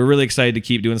we're really excited to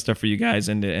keep doing stuff for you guys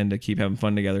and to keep having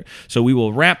fun together. So we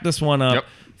will wrap this one up. Yep.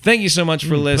 Thank you so much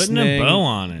for listening. Putting a bow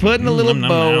on it. Putting a little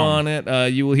bow on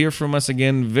it. You will hear from us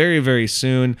again very, very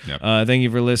soon. Yep. Thank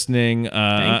you for listening.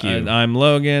 Thank you. I'm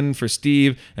Logan for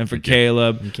Steve and for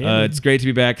Caleb. It's great to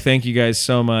be back. Thank you guys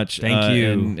so much. Thank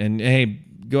you. And hey,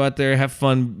 go out there, have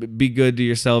fun, be good to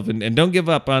yourself, and don't give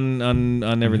up on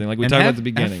everything. Like we talked about at the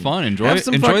beginning. Have fun. Enjoy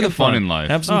the fun in life.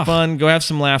 Have some fun. Go have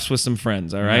some laughs with some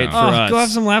friends. All right. Yeah. For us. Go have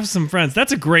some laughs with some friends.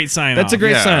 That's a great sign. That's a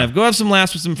great sign off. Go have some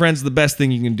laughs with some friends. The best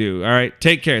thing you can do. All right.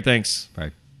 Take care. Thanks.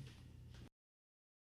 Bye.